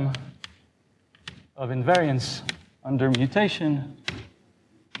theorem of invariance under mutation.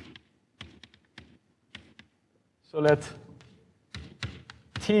 So let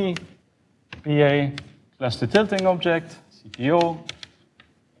T be a cluster tilting object, CTO,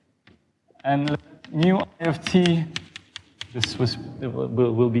 and let mu I of T,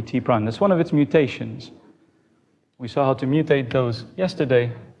 will be T prime. That's one of its mutations. We saw how to mutate those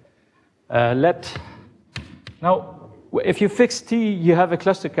yesterday. Now, if you fix T, you have a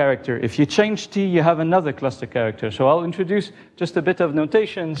cluster character. If you change T, you have another cluster character. So I'll introduce just a bit of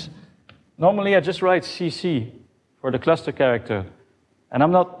notations. Normally, I just write CC for the cluster character. And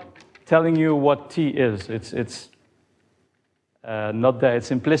I'm not telling you what T is. It's not there,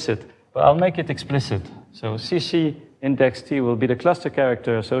 it's implicit. But I'll make it explicit. So CC index T will be the cluster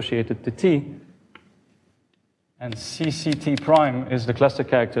character associated to T. And CCT prime is the cluster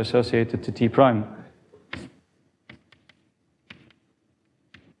character associated to T prime.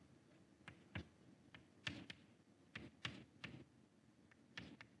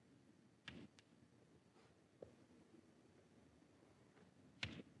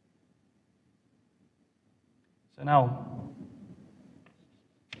 So now,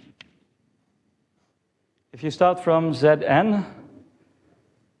 if you start from Zn,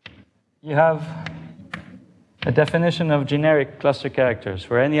 you have a definition of generic cluster characters.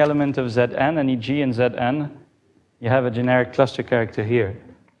 For any element of Zn, any G in Zn, you have a generic cluster character here.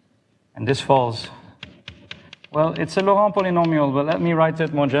 And this falls, well, it's a Laurent polynomial, but let me write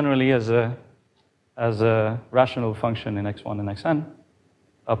it more generally as a rational function in x1 and xn,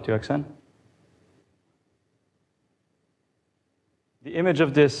 up to xn. The image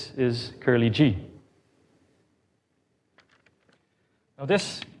of this is curly G. Now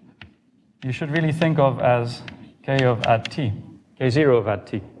this you should really think of as k of at t, k0 of at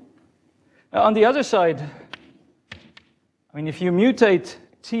t. Now on the other side, I mean, if you mutate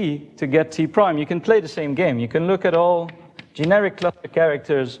T to get T prime, you can play the same game. You can look at all generic cluster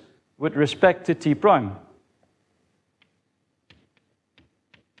characters with respect to T prime.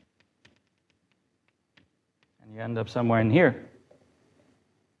 And you end up somewhere in here.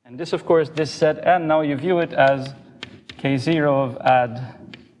 And this, of course, this set N, now you view it as K0 of add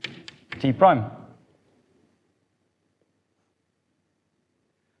T prime.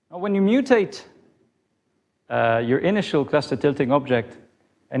 Now, when you mutate your initial cluster tilting object,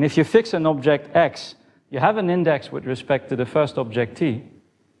 and if you fix an object X, you have an index with respect to the first object T,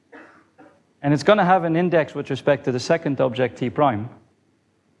 and it's going to have an index with respect to the second object T prime.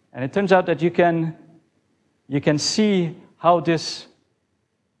 And it turns out that you can see how this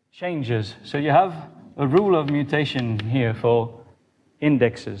changes. So you have a rule of mutation here for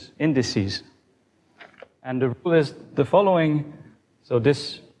indices. And the rule is the following. So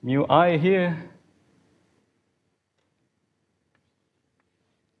this mu I here,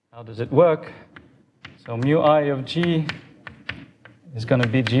 how does it work? So mu I of G is going to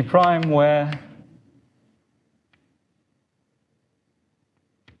be G prime, where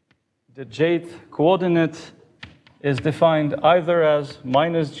the jth coordinate is defined either as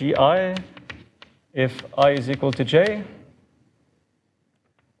minus Gi if I is equal to J,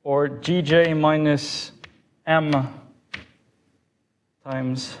 or Gj minus M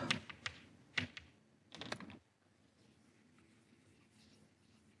times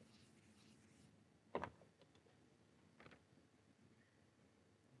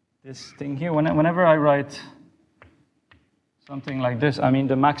this thing here. Whenever I write something like this, I mean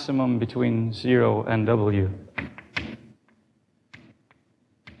the maximum between 0 and W.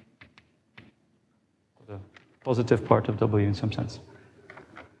 The positive part of W in some sense.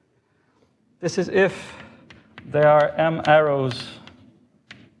 This is if there are M arrows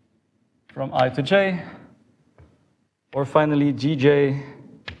from I to J, or finally Gj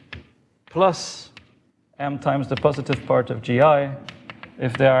plus M times the positive part of Gi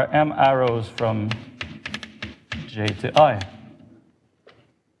if there are M arrows from J to I.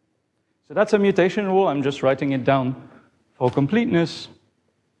 So that's a mutation rule. I'm just writing it down for completeness.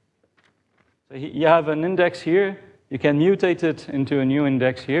 So you have an index here. You can mutate it into a new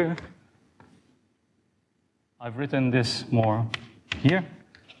index here. I've written this more here.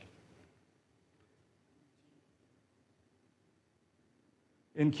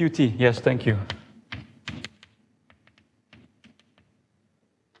 In Qt, yes, thank you.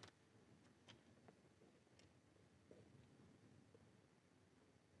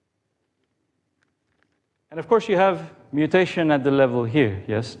 And of course, you have mutation at the level here,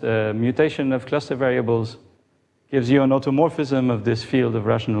 yes? The mutation of cluster variables gives you an automorphism of this field of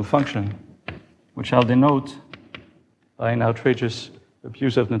rational function, which I'll denote by an outrageous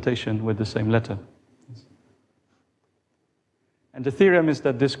abuse of notation with the same letter. And the theorem is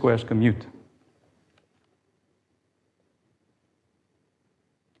that this squares commute.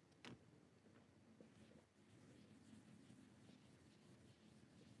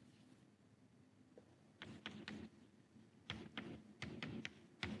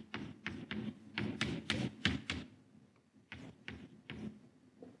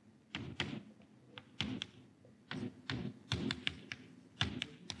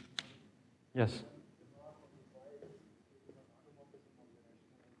 Yes.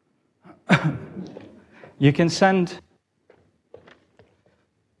 You can send,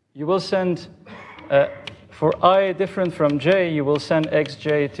 you will send, for I different from J, you will send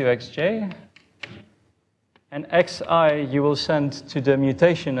xj to xj, and xi you will send to the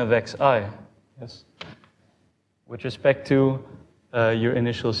mutation of xi, yes, with respect to your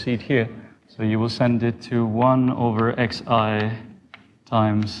initial seed here. So you will send it to 1 over xi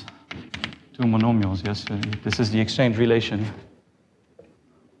times two monomials, yes? This is the exchange relation.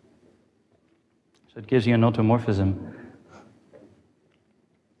 So it gives you an automorphism.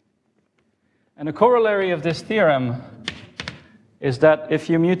 And a corollary of this theorem is that if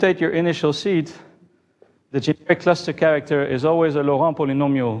you mutate your initial seed, the generic cluster character is always a Laurent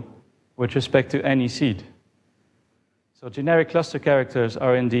polynomial with respect to any seed. So generic cluster characters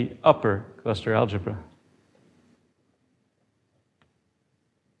are in the upper cluster algebra.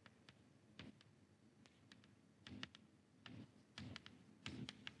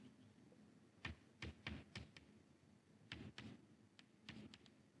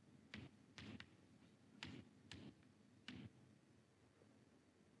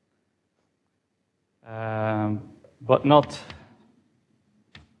 But not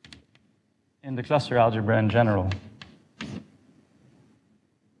in the cluster algebra in general.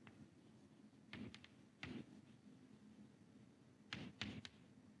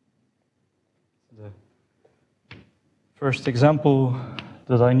 The first example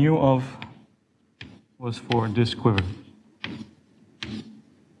that I knew of was for this quiver.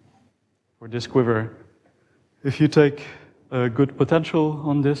 For this quiver, if you take a good potential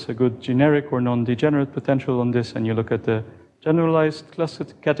on this, a good generic or non-degenerate potential on this, and you look at the generalized cluster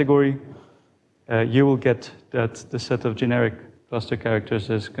category, you will get that the set of generic cluster characters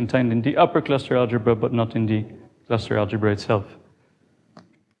is contained in the upper cluster algebra, but not in the cluster algebra itself.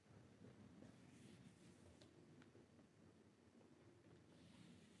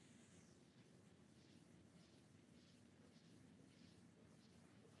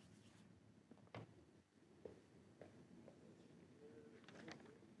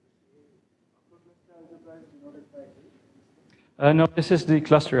 No, this is the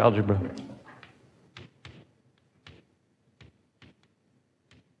cluster algebra.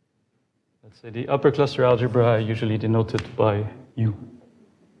 Let's say the upper cluster algebra are usually denoted by U.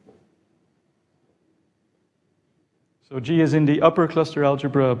 So G is in the upper cluster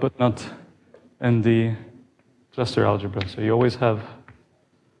algebra, but not in the cluster algebra. So you always have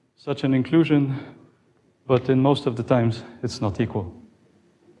such an inclusion, but in most of the times it's not equal.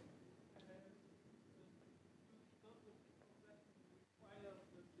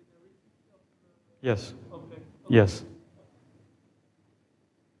 Yes. Okay. Yes.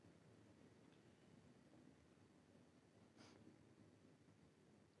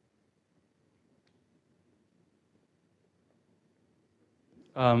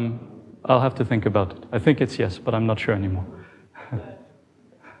 I'll have to think about it. I think it's yes, but I'm not sure anymore. This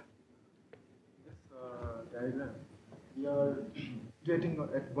diagram, we are mutating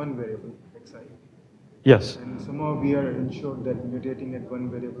at one variable, xi. Yes. And somehow we are ensured that mutating at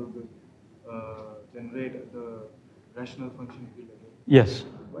one variable will generate the rational function field again. Yes.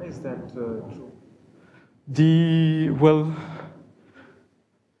 Why is that true? Well,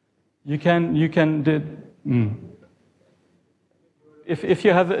 if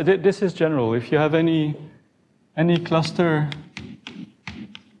you have, this is general, if you have any cluster,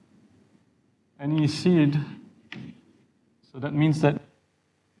 any seed, so that means that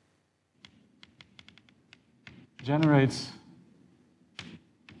generates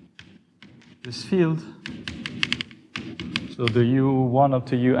this field. So the u1 up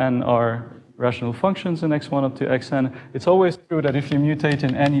to un are rational functions in x1 up to xn. It's always true that if you mutate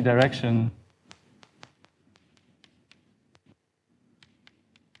in any direction,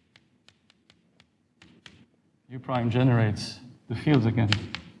 u prime generates the fields again.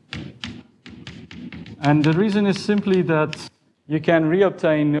 And the reason is simply that you can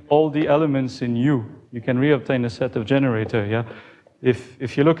reobtain all the elements in u. You can reobtain a set of generator, yeah?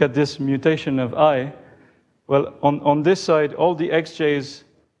 If you look at this mutation of I, well, on this side, all the xj's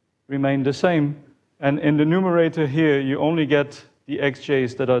remain the same. And in the numerator here, you only get the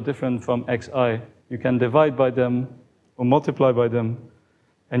xj's that are different from xi. You can divide by them or multiply by them,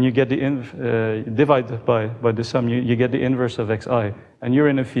 and you get the divide by the sum, you get the inverse of xi. And you're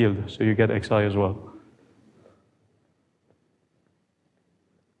in a field, so you get xi as well.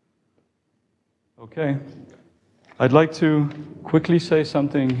 Okay. I'd like to quickly say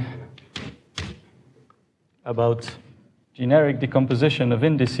something about generic decomposition of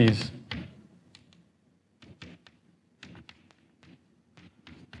indices.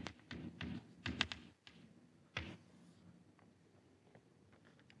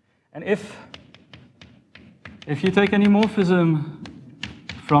 And if you take any morphism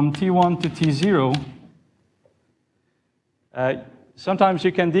from T1 to T0, sometimes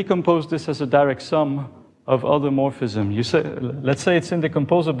you can decompose this as a direct sum of other morphism. You say, let's say it's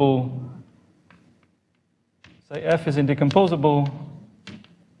indecomposable. Say F is indecomposable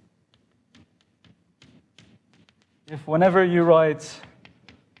if whenever you write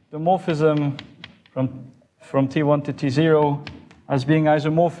the morphism from T1 to T0 as being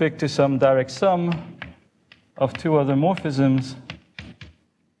isomorphic to some direct sum of two other morphisms,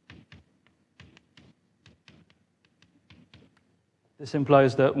 this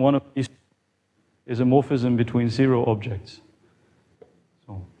implies that one of these is a morphism between zero objects.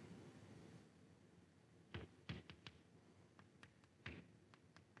 So.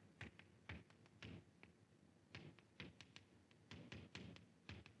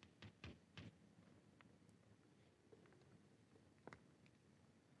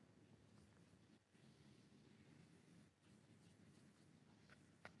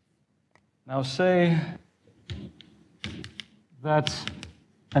 Now say that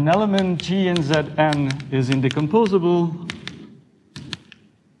an element G in Zn is indecomposable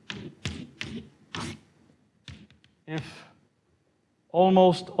if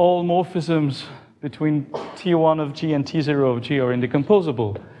almost all morphisms between T1 of G and T0 of G are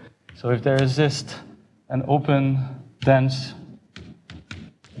indecomposable. So if there exists an open, dense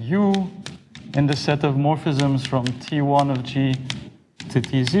U in the set of morphisms from T1 of G to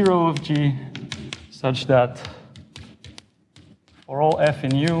T0 of G, such that for all f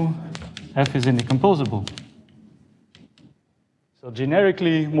in U, f is indecomposable. So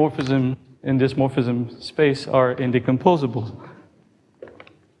generically, morphism in this morphism space are indecomposable.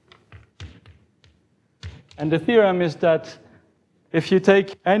 And the theorem is that if you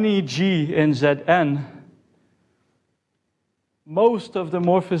take any G in Zn, most of the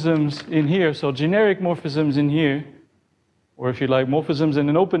morphisms in here, so generic morphisms in here, or if you like, morphisms in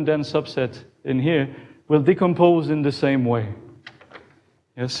an open dense subset in here, will decompose in the same way.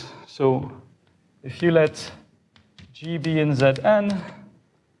 Yes, so if you let G be in Zn,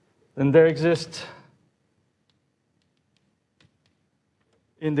 then there exist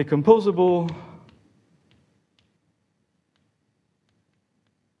indecomposable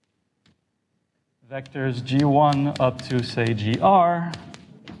vectors G1 up to, say, GR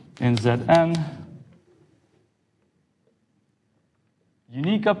in Zn,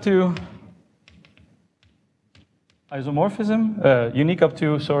 unique up to isomorphism, unique up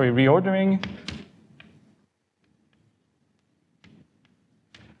to, reordering,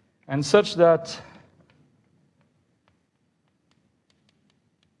 and such that,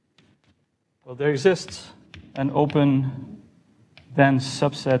 well, there exists an open dense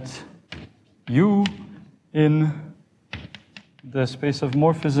subset U in the space of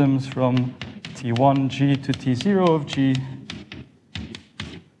morphisms from T1G to T0 of G,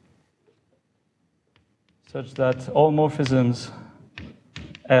 such that all morphisms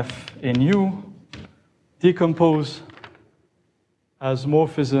F in U decompose as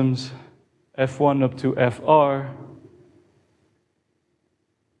morphisms F1 up to Fr,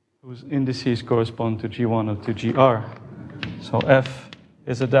 whose indices correspond to G1 up to GR. So F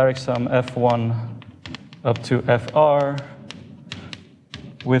is a direct sum F1 up to Fr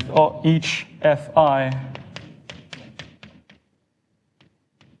with each Fi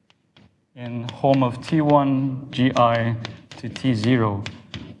in home of T1 Gi to T0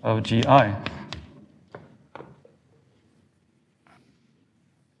 of Gi.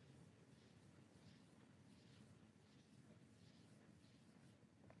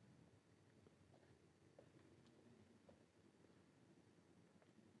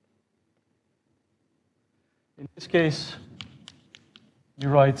 In this case, you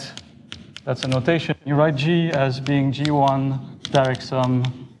write, that's a notation, you write G as being G1 direct sum,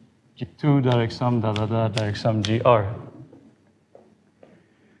 G2 direct sum, direct sum GR.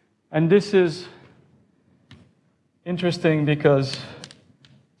 And this is interesting because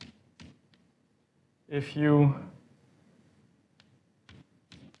if you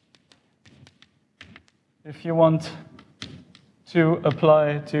want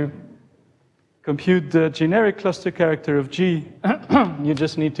to compute the generic cluster character of G, you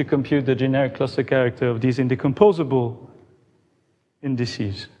just need to compute the generic cluster character of these indecomposable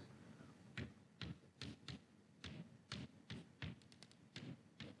indices.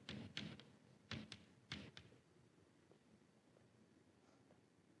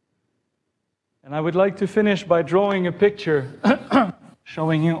 And I would like to finish by drawing a picture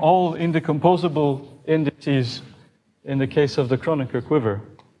showing you all indecomposable indices in the case of the Kronecker quiver.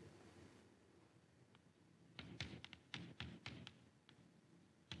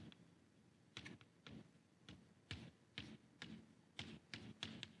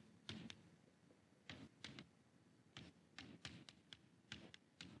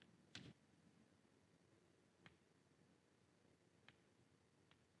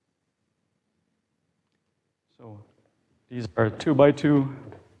 So these are 2 by 2,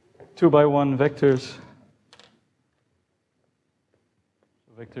 2 by 1 vectors.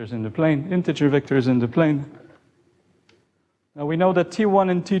 Vectors in the plane, integer vectors in the plane. Now we know that T1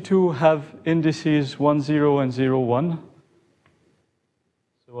 and T2 have indices 1, 0, and 0, 1.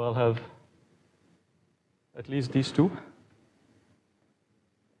 So I'll have at least these two.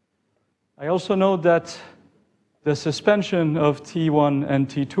 I also know that the suspension of T1 and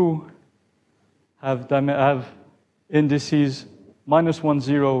T2 have indices minus 1,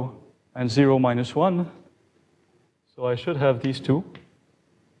 0, and 0, minus 1. So I should have these two.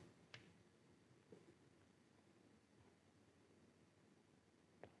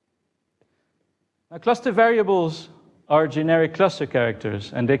 Now, cluster variables are generic cluster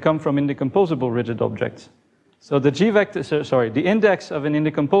characters, and they come from indecomposable rigid objects. So the G vector, the index of an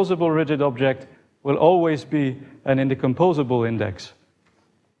indecomposable rigid object will always be an indecomposable index.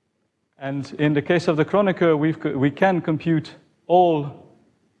 And in the case of the Kronecker, we can compute all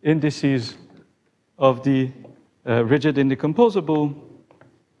indices of the rigid indecomposable,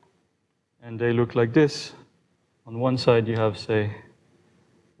 and they look like this. On one side, you have, say,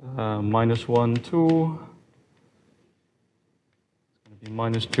 minus 1, 2. It's going to be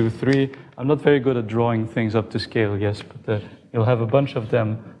minus 2, 3. I'm not very good at drawing things up to scale, yes, but you'll have a bunch of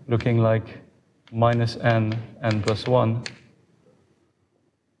them looking like minus n, n plus 1.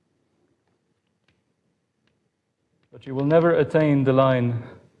 But you will never attain the line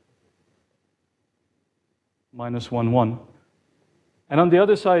minus 1, 1. And on the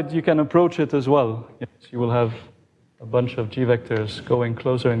other side, you can approach it as well. Yes, you will have a bunch of g vectors going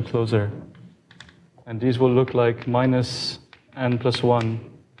closer and closer. And these will look like minus n plus 1,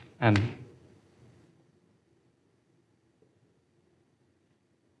 n.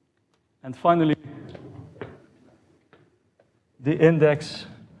 And finally, the index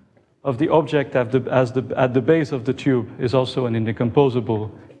of the object at the base of the tube is also an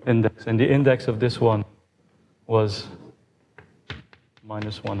indecomposable index. And the index of this one was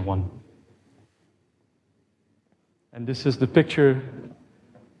minus 1, 1. And this is the picture.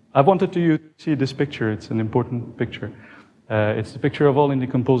 I wanted you to see this picture. It's an important picture. It's the picture of all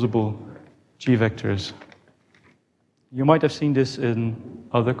indecomposable G vectors. You might have seen this in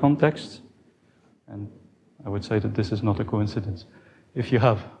other contexts, and I would say that this is not a coincidence. If you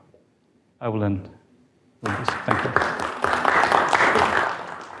have, I will end with this. Thank you.